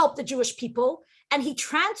to help the Jewish people, and he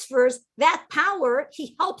transfers that power,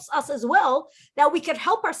 he helps us as well, that we can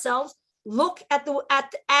help ourselves look at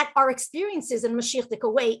our experiences in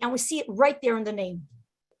Mashiach way, and we see it right there in the name.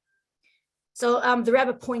 So the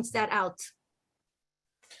Rebbe points that out.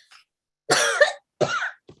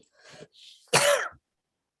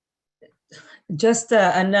 Just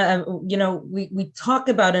we talk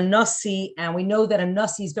about a nasi, and we know that a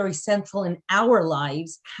nasi is very central in our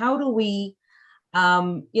lives. How do we,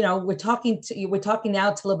 we're talking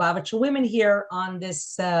now to Lubavitcher women here on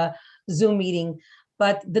this Zoom meeting,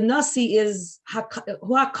 but the nasi is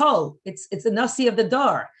hakol. It's the nasi of the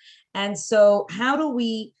dar, and so how do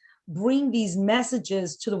we bring these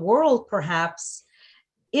messages to the world, perhaps?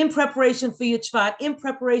 In preparation for Yud Shvat, in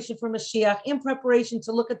preparation for Mashiach, in preparation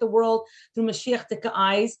to look at the world through Mashiach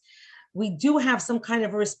eyes, we do have some kind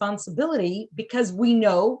of a responsibility, because we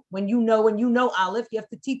know when you know Aleph, you have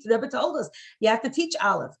to teach. The Rebbe told us you have to teach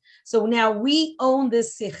Aleph. So now we own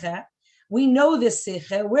this Sikha, we know this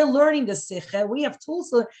Sikha, we're learning this Sikha, we have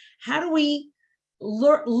tools. So how do we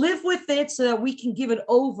live with it so that we can give it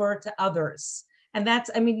over to others? And that's,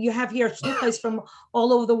 you have here shluchos from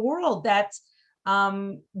all over the world that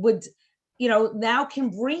would, now can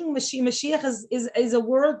bring Mashiach is a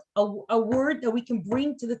word that we can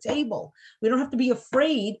bring to the table. We don't have to be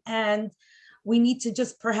afraid, and we need to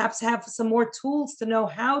just perhaps have some more tools to know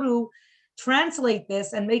how to translate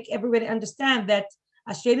this and make everybody understand that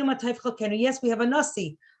yes, we have a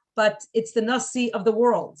nasi, but it's the nasi of the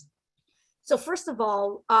world. So first of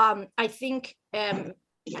all, I think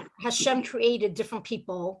Hashem created different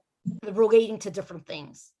people relating to different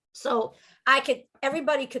things. So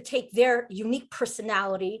everybody could take their unique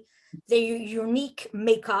personality, their unique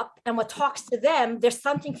makeup, and what talks to them, there's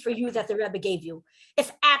something for you that the Rebbe gave you.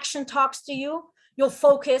 If action talks to you, you'll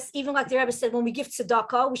focus, even like the Rebbe said, when we give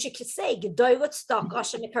tzedakah, we should say,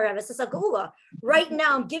 right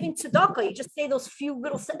now I'm giving tzedakah. You just say those few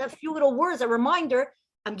little words, a reminder,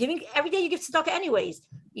 I'm giving, every day you give tzedakah anyways.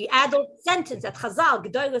 You add those sentences at Chazal,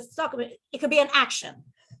 it could be an action.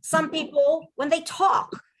 Some people, when they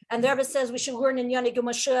talk, and the Rebbe says we should learn in Yanig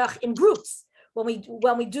Mashiach in groups. When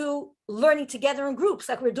we do learning together in groups,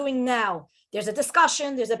 like we're doing now, there's a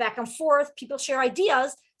discussion, there's a back and forth, people share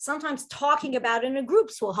ideas. Sometimes talking about it in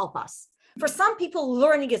groups will help us. For some people,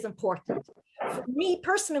 learning is important. For me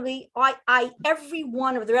personally, every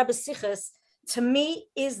one of the Rebbe's sichos, to me,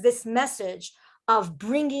 is this message of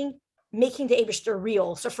making the Eibishter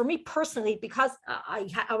real. So for me personally, because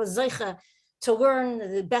I was zeicha to learn,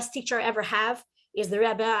 the best teacher I ever have is the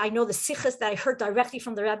Rebbe. I know the sichos that I heard directly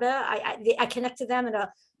from the Rebbe. I connect to them in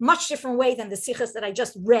a much different way than the sichos that I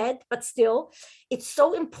just read, but still, it's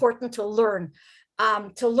so important to learn.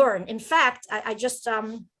 In fact,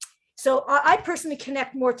 so I personally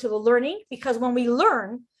connect more to the learning, because when we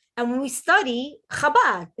learn and when we study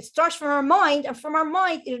Chabad, it starts from our mind, and from our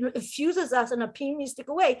mind, it infuses us in a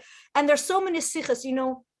opinionistic way. And there's so many sichos,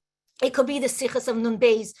 it could be the sichos of Nun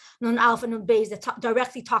Beis, Nun Alpha, Nun Beis that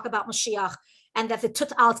directly talk about Mashiach, and that the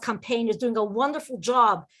Tut Al's campaign is doing a wonderful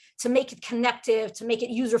job to make it connective, to make it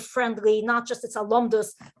user-friendly, not just its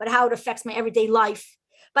alumnus, but how it affects my everyday life.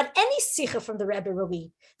 But any sikha from the Rebbe,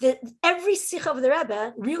 really, every sikha of the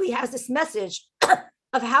Rebbe really has this message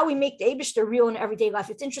of how we make the Eibishter real in everyday life.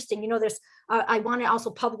 It's interesting, I want to also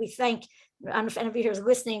publicly thank, I don't know if anybody here is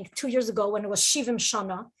listening, 2 years ago when it was Shivim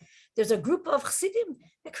Shana, there's a group of Chassidim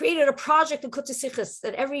that created a project in Kutei Sichos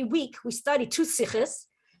that every week we study 2 sichos,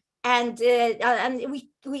 And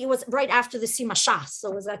it was right after the Sima Shas.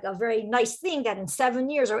 So it was like a very nice thing that in 7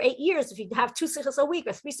 years or 8 years, if you have 2 sichos a week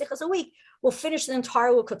or 3 sichos a week, we'll finish the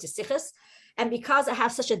entire Likutei Sichos. And because I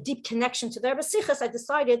have such a deep connection to the Rebbe Sichos, I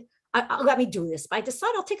decided, let me do this. But I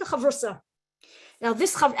decided I'll take a chavrusa. Now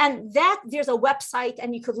there's a website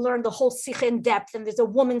and you could learn the whole Sikha in depth. And there's a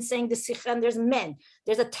woman saying the Sikha and there's men.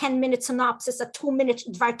 There's a 10-minute synopsis, a 2-minute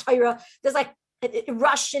Dvar Torah. There's like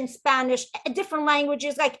Russian, Spanish, different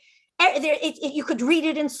languages. Like you could read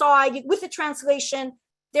it inside with the translation.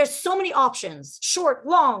 There's so many options, short,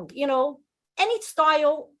 long, any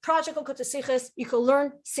style, project Likutei Sichos, you can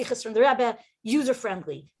learn Sichos from the Rebbe,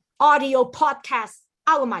 user-friendly, audio, podcasts,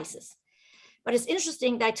 alamaisis. But it's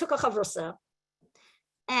interesting that I took a chavrusa,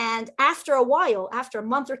 and after a while, after a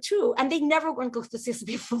month or two, and they never went to Sichos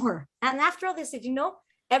before. And after all, they said,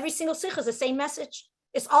 every single Sichos is the same message.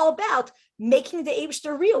 It's all about making the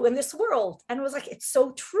Eibishter real in this world. And it was like, it's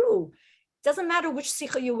so true. It doesn't matter which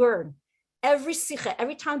Sikha you learn. Every Sikha,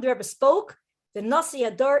 every time the Rebbe spoke, the Nasi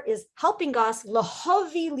Adar is helping us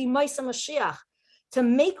lahavi limaisa Mashiach, to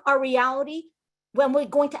make our reality when we're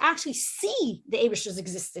going to actually see the Eibishter's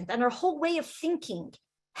existence and our whole way of thinking.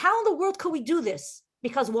 How in the world could we do this?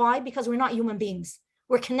 Because why? Because we're not human beings.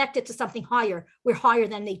 We're connected to something higher. We're higher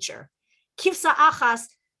than nature. Kivsa achas,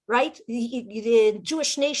 right? The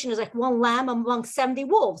Jewish nation is like one lamb among 70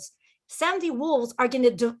 wolves. 70 wolves are going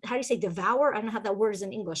to, devour? I don't know how that word is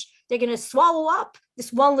in English. They're going to swallow up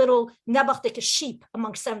this one little nebachdik sheep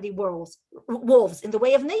among 70 wolves in the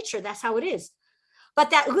way of nature. That's how it is. But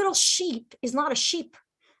that little sheep is not a sheep.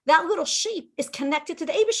 That little sheep is connected to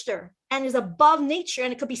the Eibishter and is above nature.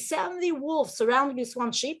 And it could be 70 wolves surrounding this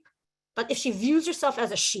one sheep. But if she views herself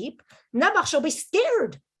as a sheep, Nebach, she'll be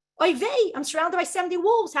scared. Oy vey, I'm surrounded by 70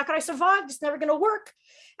 wolves. How can I survive? It's never going to work.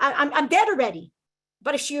 I'm dead already.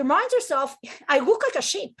 But if she reminds herself, I look like a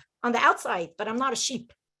sheep on the outside, but I'm not a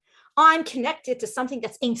sheep. I'm connected to something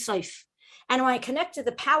that's Ein Sof. And when I connect to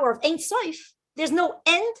the power of Ein Sof, there's no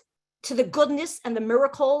end to the goodness and the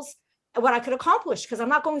miracles and what I could accomplish, because I'm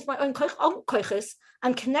not going with my own koiches.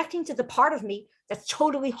 I'm connecting to the part of me that's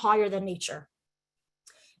totally higher than nature.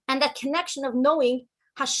 And that connection of knowing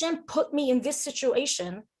Hashem put me in this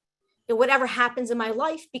situation, in whatever happens in my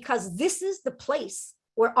life, because this is the place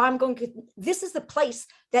where this is the place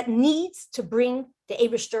that needs to bring the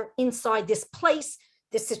Eibishter inside this place,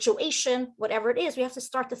 this situation, whatever it is. We have to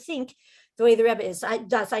start to think the way the Rebbe is. I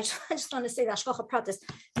just want to say that Hashgacha Pratis,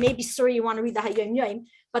 maybe story you want to read the Hayom Yom,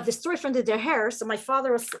 but the story from the Derher. So my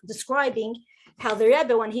father was describing how the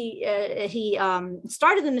Rebbe, when he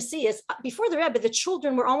started the Messias, before the Rebbe, the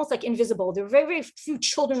children were almost like invisible. There were very, very few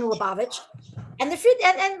children in Lubavitch. And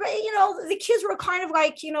the kids were kind of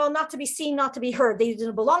like, not to be seen, not to be heard. They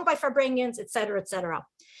didn't belong by Farbrengens, et cetera, et cetera.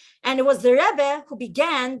 And it was the Rebbe who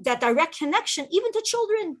began that direct connection, even to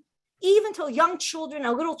children, even to young children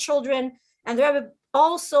and little children. And the Rebbe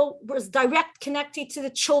also was direct connected to the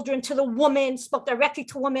children, to the women, spoke directly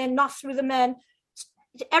to women, not through the men,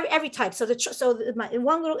 every type. So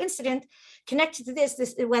one little incident connected to this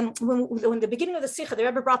when the beginning of the Sikha, the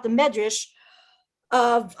Rebbe brought the Medrash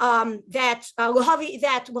of that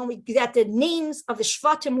the names of the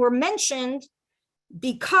Shvatim were mentioned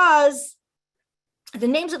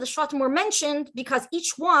because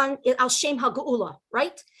each one is al Shem HaGeula,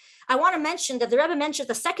 right? I want to mention that the Rebbe mentioned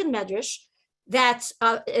the second Medrash that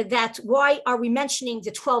why are we mentioning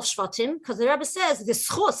the 12 Shvatim? Because the Rebbe says the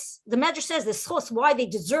Medrash says the schus, why they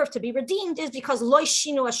deserve to be redeemed is because lo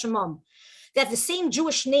shinu hashemam, that the same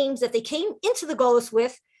Jewish names that they came into the Golus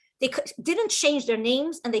with, they didn't change their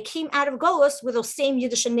names, and they came out of Golus with those same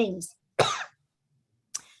Yiddish names.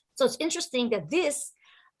 So it's interesting that this,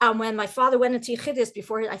 when my father went into Yechidus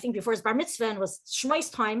before his bar mitzvah and was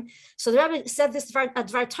Shmois time, so the Rebbe said this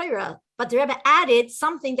Dvar Torah, but the Rebbe added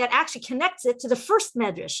something that actually connects it to the first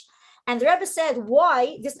Medrash. And the Rebbe said,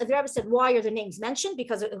 why are the names mentioned?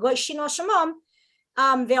 Because Shino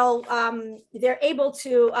Shemam, they're able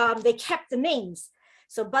to, they kept the names.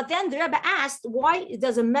 So, but then the Rebbe asked, why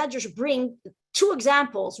does a Medrash bring two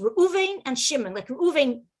examples, Reuven and Shimon? Like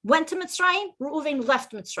Reuven went to Mitzrayim, Reuven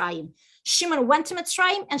left Mitzrayim. Shimon went to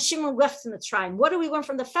Mitzrayim and Shimon left Mitzrayim. What do we learn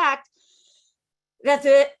from the fact that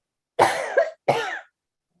the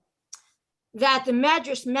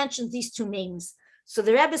Medrash mentions these two names? So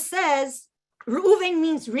the Rebbe says Reuven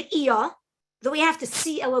means Re'iyah, that we have to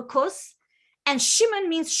see Elokus, and Shimon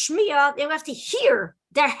means Shmiya, that we have to hear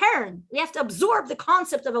their Heron. We have to absorb the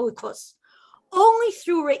concept of Elokus. Only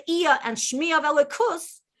through Re'iyah and Shmiya of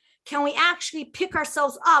Elokus can we actually pick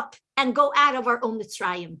ourselves up and go out of our own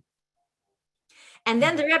Mitzrayim. And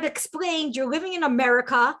then the Rebbe explained, you're living in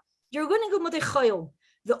America, you're going to go Mudechoyel.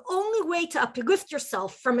 the only way to uplift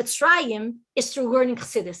yourself from Mitzrayim is through learning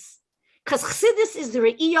Chassidus. Because Chassidus is the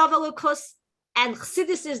Re'iyah of Elokus, and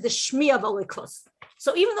Chassidus is the Shmi of Elokus.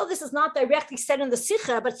 So even though this is not directly said in the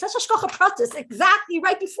Sikha, but it's such Hashgacha Pratis, exactly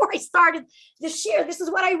right before I started this year, this is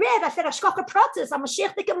what I read. I said, Hashgacha Pratis, a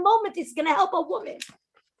Mashiach moment is going to help a woman.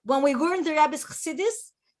 When we learn the Rebbe's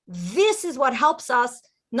Chassidus, this is what helps us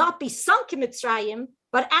not be sunk in Mitzrayim,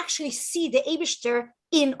 but actually see the Eibishter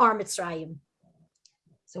in our Mitzrayim.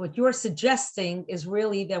 So what you're suggesting is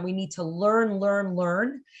really that we need to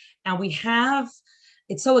learn. And we have,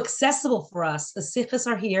 it's so accessible for us. The sikhs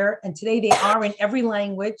are here, and today they are in every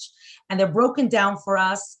language, and they're broken down for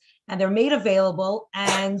us, and they're made available,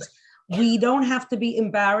 and we don't have to be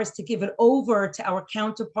embarrassed to give it over to our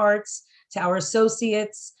counterparts, to our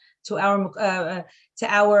associates, to our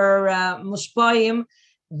mushbayim,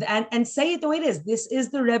 and say it the way it is. This is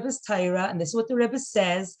the Rebbe's Torah, and this is what the Rebbe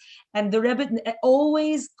says. And the Rebbe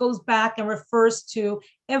always goes back and refers to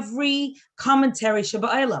every commentary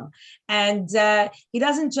Shabbat and he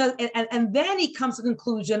doesn't just. And then he comes to the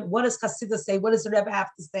conclusion: what does Chassidus say? What does the Rebbe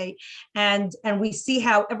have to say? And we see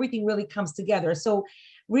how everything really comes together. So,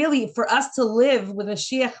 really, for us to live with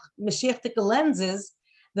Mashiach lenses,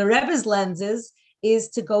 the Rebbe's lenses, is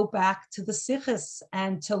to go back to the sikhs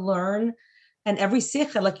and to learn. And every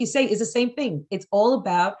sikha, like you say, is the same thing. It's all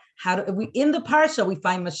about how to, in the parsha, we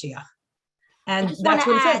find Mashiach. And that's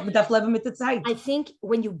what it says. I think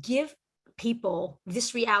when you give people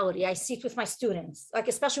this reality, I see it with my students, like,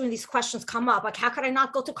 especially when these questions come up, like, how could I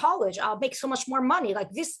not go to college? I'll make so much more money,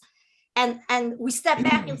 like this. And we step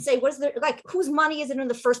back and say, what is the, like, whose money is it in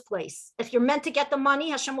the first place? If you're meant to get the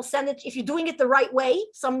money, Hashem will send it. If you're doing it the right way,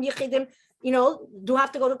 some yichidim, do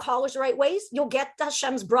have to go to college the right ways, you'll get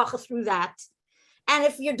Hashem's bracha through that. And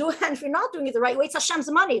if you're not doing it the right way, it's Hashem's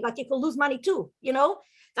money. Like, you can lose money too. The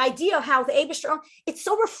idea of how the Eibishter, it's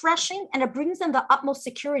so refreshing, and it brings them the utmost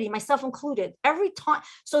security, myself included, every time.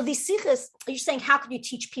 So these sikhs, you're saying, how can you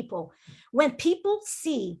teach people? When people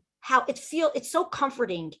see how it's so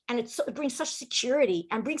comforting, and it brings such security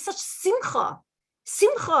and brings such simcha.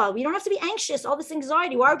 We don't have to be anxious. All this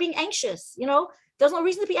anxiety. Why are we being anxious? There's no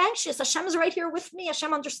reason to be anxious. Hashem is right here with me.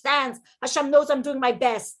 Hashem understands. Hashem knows I'm doing my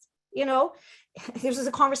best. This was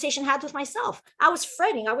a conversation I had with myself. I was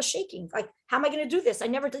fretting. I was shaking. Like, how am I going to do this? I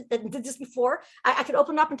never did this before. I could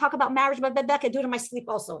open up and talk about marriage, but I could do it in my sleep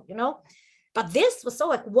also, But this was so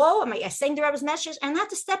like, whoa, I sang the Rebbe's message, and I had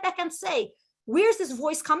to step back and say, where's this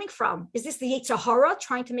voice coming from? Is this the Yetzer Hara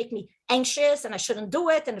trying to make me anxious and I shouldn't do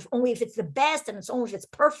it? And only if it's the best, and it's only if it's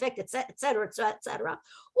perfect, et cetera, et cetera.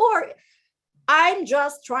 Or I'm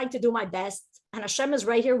just trying to do my best, and Hashem is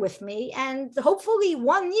right here with me. And hopefully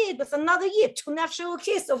one yid with another yid, two nefesh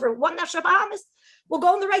kiss over one nefesh Bahamas, will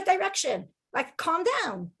go in the right direction. Like, calm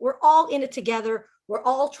down. We're all in it together. We're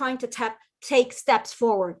all trying to take steps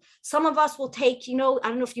forward. Some of us will take, I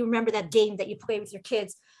don't know if you remember that game that you play with your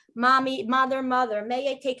kids. Mommy, mother,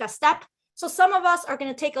 may I take a step? So some of us are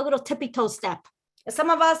going to take a little tippy-toe step. And some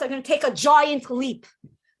of us are going to take a giant leap.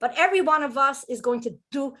 But every one of us is going to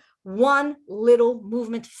do one little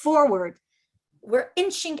movement forward. We're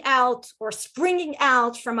inching out or springing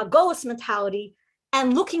out from a golos mentality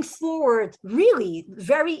and looking forward. Really,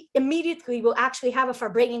 very immediately, we'll actually have a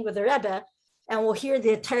farbringing with the Rebbe, and we'll hear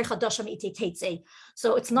the Terech Hadasham Ite Teitze.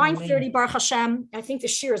 So it's 9:30, Baruch Hashem. I think the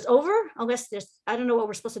shiur is over, unless I don't know what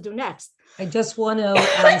we're supposed to do next. I just want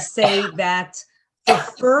to say that for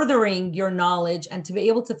furthering your knowledge and to be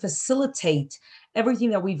able to facilitate everything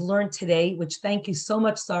that we've learned today, which thank you so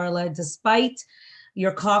much, Sarla, despite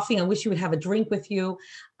your coughing. I wish you would have a drink with you,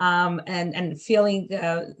 and feeling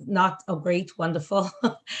not great, wonderful.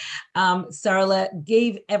 Sarla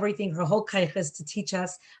gave everything, her whole kaiches, to teach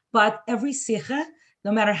us. But every sikha,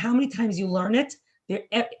 no matter how many times you learn it,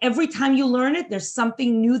 every time you learn it, there's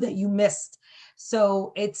something new that you missed.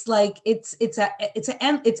 So it's like it's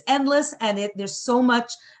endless, and there's so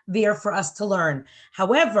much there for us to learn.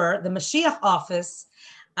 However, the Mashiach office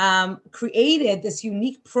created this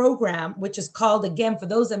unique program, which is called, again, for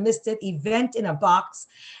those that missed it, Event in a Box,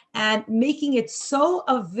 and making it so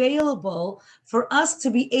available for us to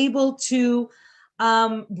be able to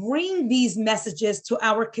bring these messages to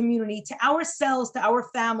our community, to ourselves, to our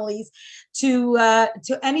families, to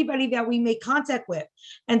anybody that we make contact with.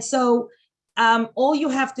 And so all you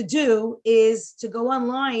have to do is to go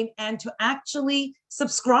online and to actually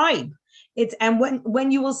subscribe. And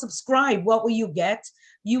when you will subscribe, what will you get?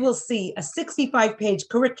 You will see a 65-page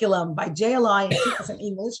curriculum by JLI and Teachers in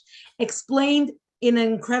English, explained in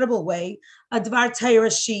an incredible way, a Dvar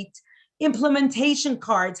Torah sheet, implementation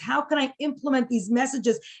cards. How can I implement these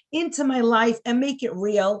messages into my life and make it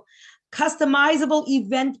real? customizable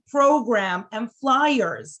event program and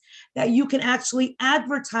flyers that you can actually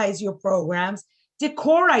advertise your programs,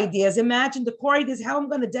 decor ideas. Imagine decor ideas, how I'm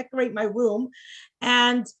going to decorate my room,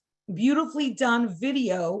 and beautifully done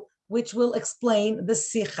video, which will explain the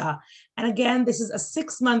Sikha. And again, this is a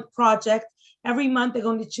 6-month project. Every month, they're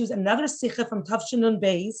going to choose another Sikha from Tafshinun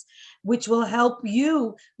Beis, which will help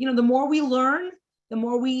you. You know, the more we learn, the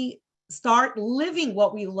more we start living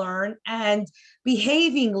what we learn and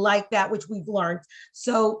behaving like that which we've learned.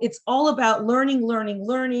 So it's all about learning,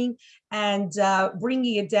 and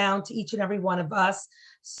bringing it down to each and every one of us.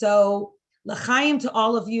 So l'chaim to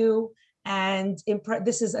all of you. And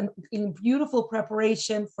this is a beautiful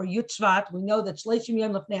preparation for Yud Shvat. We know that Shleishim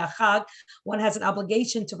Yom Lefnei HaChag, one has an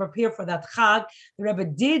obligation to prepare for that Chag. The Rebbe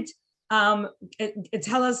did ask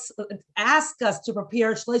us to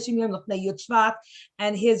prepare Shleishim Yom Lefnei Yud Shvat,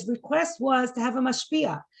 and his request was to have a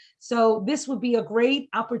mashpia. So this would be a great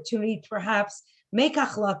opportunity to perhaps make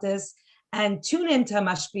achlatas and tune into a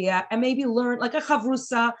mashpia and maybe learn, like a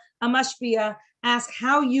chavrusa, a mashpia, ask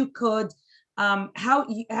how you could how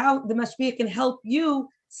the mashpia can help you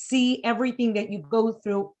see everything that you go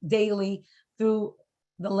through daily through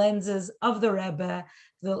the lenses of the Rebbe,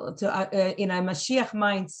 in a Mashiach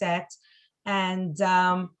mindset. And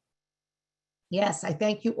yes, I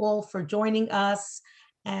thank you all for joining us,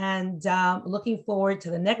 and looking forward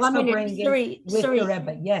to the next Fabrengen with the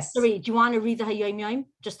Rebbe. Yes. Sorry, do you want to read the Hayom Yom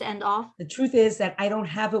just to end off? The truth is that I don't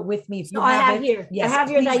have it with me. If you I have it, here. Yes, I have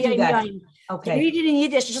here the please do Hayom that. Yom. Okay. I read it in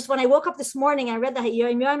Yiddish. Just when I woke up this morning, I read the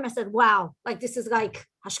Hayom Yom. I said, "Wow, like this is like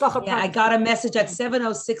hashgacha." Yeah, I got a message at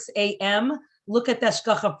 7:06 a.m. Look at the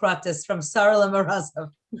hashgacha pratis from Sara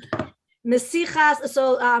Morozow. Mesichas.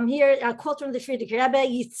 So here a quote from the Frierdiker Rebbe: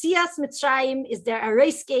 "Yitzias Mitzrayim is der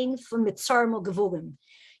Raskin von Mitzrayim Gevulim."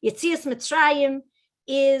 Yitzias Mitzrayim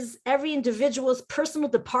is every individual's personal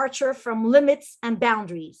departure from limits and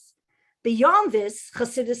boundaries. Beyond this,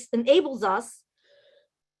 Chassidus enables us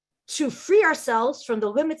to free ourselves from the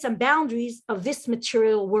limits and boundaries of this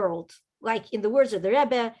material world. Like in the words of the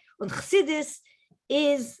Rebbe, und Chassidus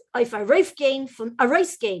is auf a Reifgein von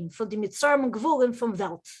the Mitzrayim und Gevulim from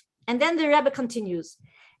Welt. And then the Rebbe continues,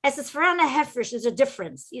 as it's for Anna Hefresh, there's a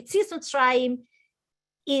difference. Yitzias Mitzrayim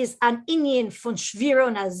is an inyan von Shvira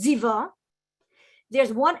and Aziva.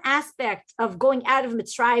 There's one aspect of going out of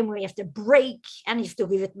Mitzrayim where you have to break and you have to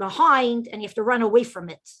leave it behind and you have to run away from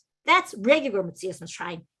it. That's regular Yitzias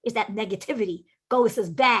Mitzrayim, is that negativity. Golis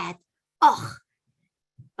is bad. Ugh.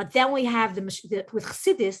 But then we have with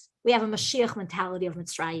Chassidus, we have a Mashiach mentality of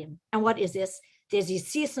Mitzrayim. And what is this? There's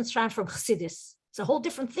Yitzias Mitzrayim from Chassidus. It's a whole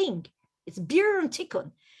different thing. It's Bir and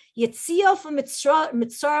Tikkun. Yitzia from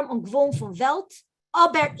Mitzrayim und Gvon from Welt,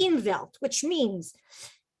 aber in Welt, which means,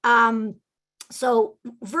 so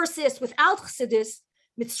versus without Chassidus,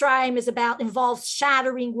 Mitzrayim involves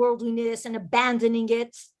shattering worldliness and abandoning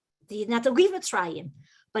it. You not to leave Mitzrayim.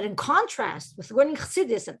 But in contrast, with learning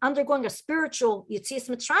Chassidus and undergoing a spiritual Yitzias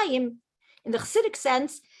Mitzrayim, in the Chassidic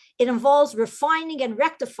sense, it involves refining and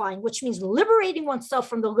rectifying, which means liberating oneself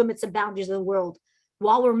from the limits and boundaries of the world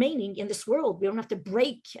while remaining in this world. We don't have to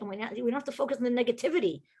break, and we don't have to focus on the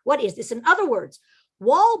negativity. What is this? In other words,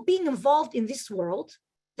 while being involved in this world,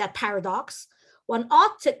 that paradox, one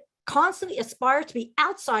ought to constantly aspire to be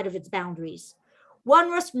outside of its boundaries.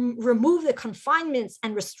 One must remove the confinements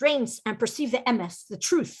and restraints and perceive the emes, the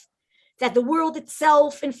truth, that the world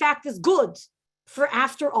itself, in fact, is good. For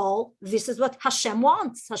after all, this is what Hashem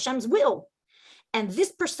wants, Hashem's will. And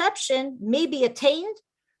this perception may be attained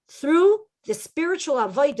through the spiritual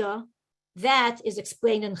avodah that is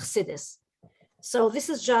explained in Chassidus. So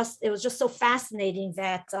it was just so fascinating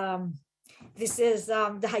that this is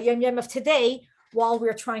the Hayom Yom of today, while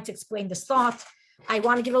we're trying to explain this thought. I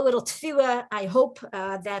want to give a little tefillah. I hope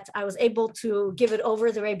that I was able to give it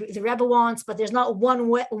over the Rebbe wants, but there's not one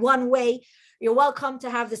way. You're welcome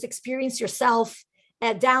to have this experience yourself.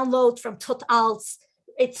 Download from Tut Alts.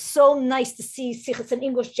 It's so nice to see Sichas in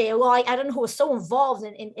English, JLI. I don't know who was so involved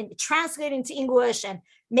in translating to English and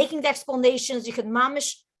making the explanations. You could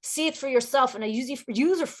mamish see it for yourself in a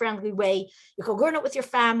user-friendly way. You could learn it with your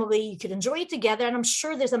family. You could enjoy it together. And I'm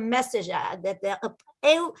sure there's a message that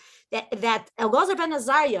Elazar ben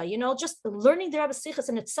Azariah, just learning the Rebbe Sichas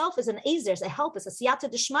in itself is an ezer, is a help, is a siyata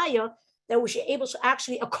d'shmaya that we should be able to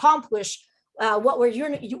actually accomplish what we're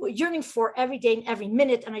yearning for every day and every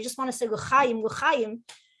minute. And I just want to say l'chaim,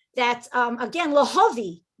 that again,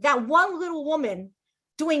 lahavi, that one little woman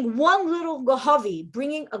doing one little lahavi,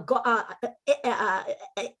 bringing light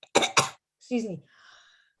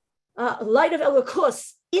of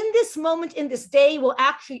Elokus in this moment, in this day, will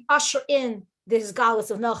actually usher in this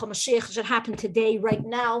galus of Melcha Mashiach that should happen today, right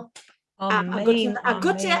now. I'm not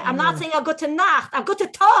saying a gute Nacht, a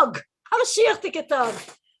gute Tag. Have a shiachtige Tag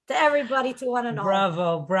to everybody, to one and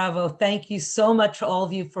all. Bravo. Thank you so much for all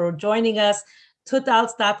of you for joining us.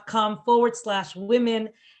 tutals.com/women,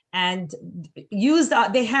 and use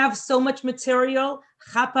they have so much material.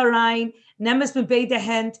 Chaparein, Nemes Bebeide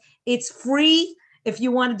Hand. It's free if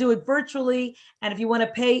you want to do it virtually, and if you want to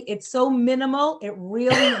pay, it's so minimal. It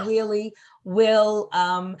really will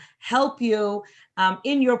help you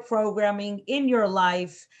in your programming, in your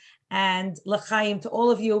life. And l'chaim to all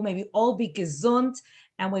of you. May we all be gesund,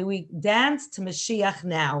 and we dance to Mashiach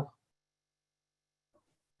now.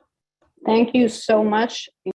 Thank you so much.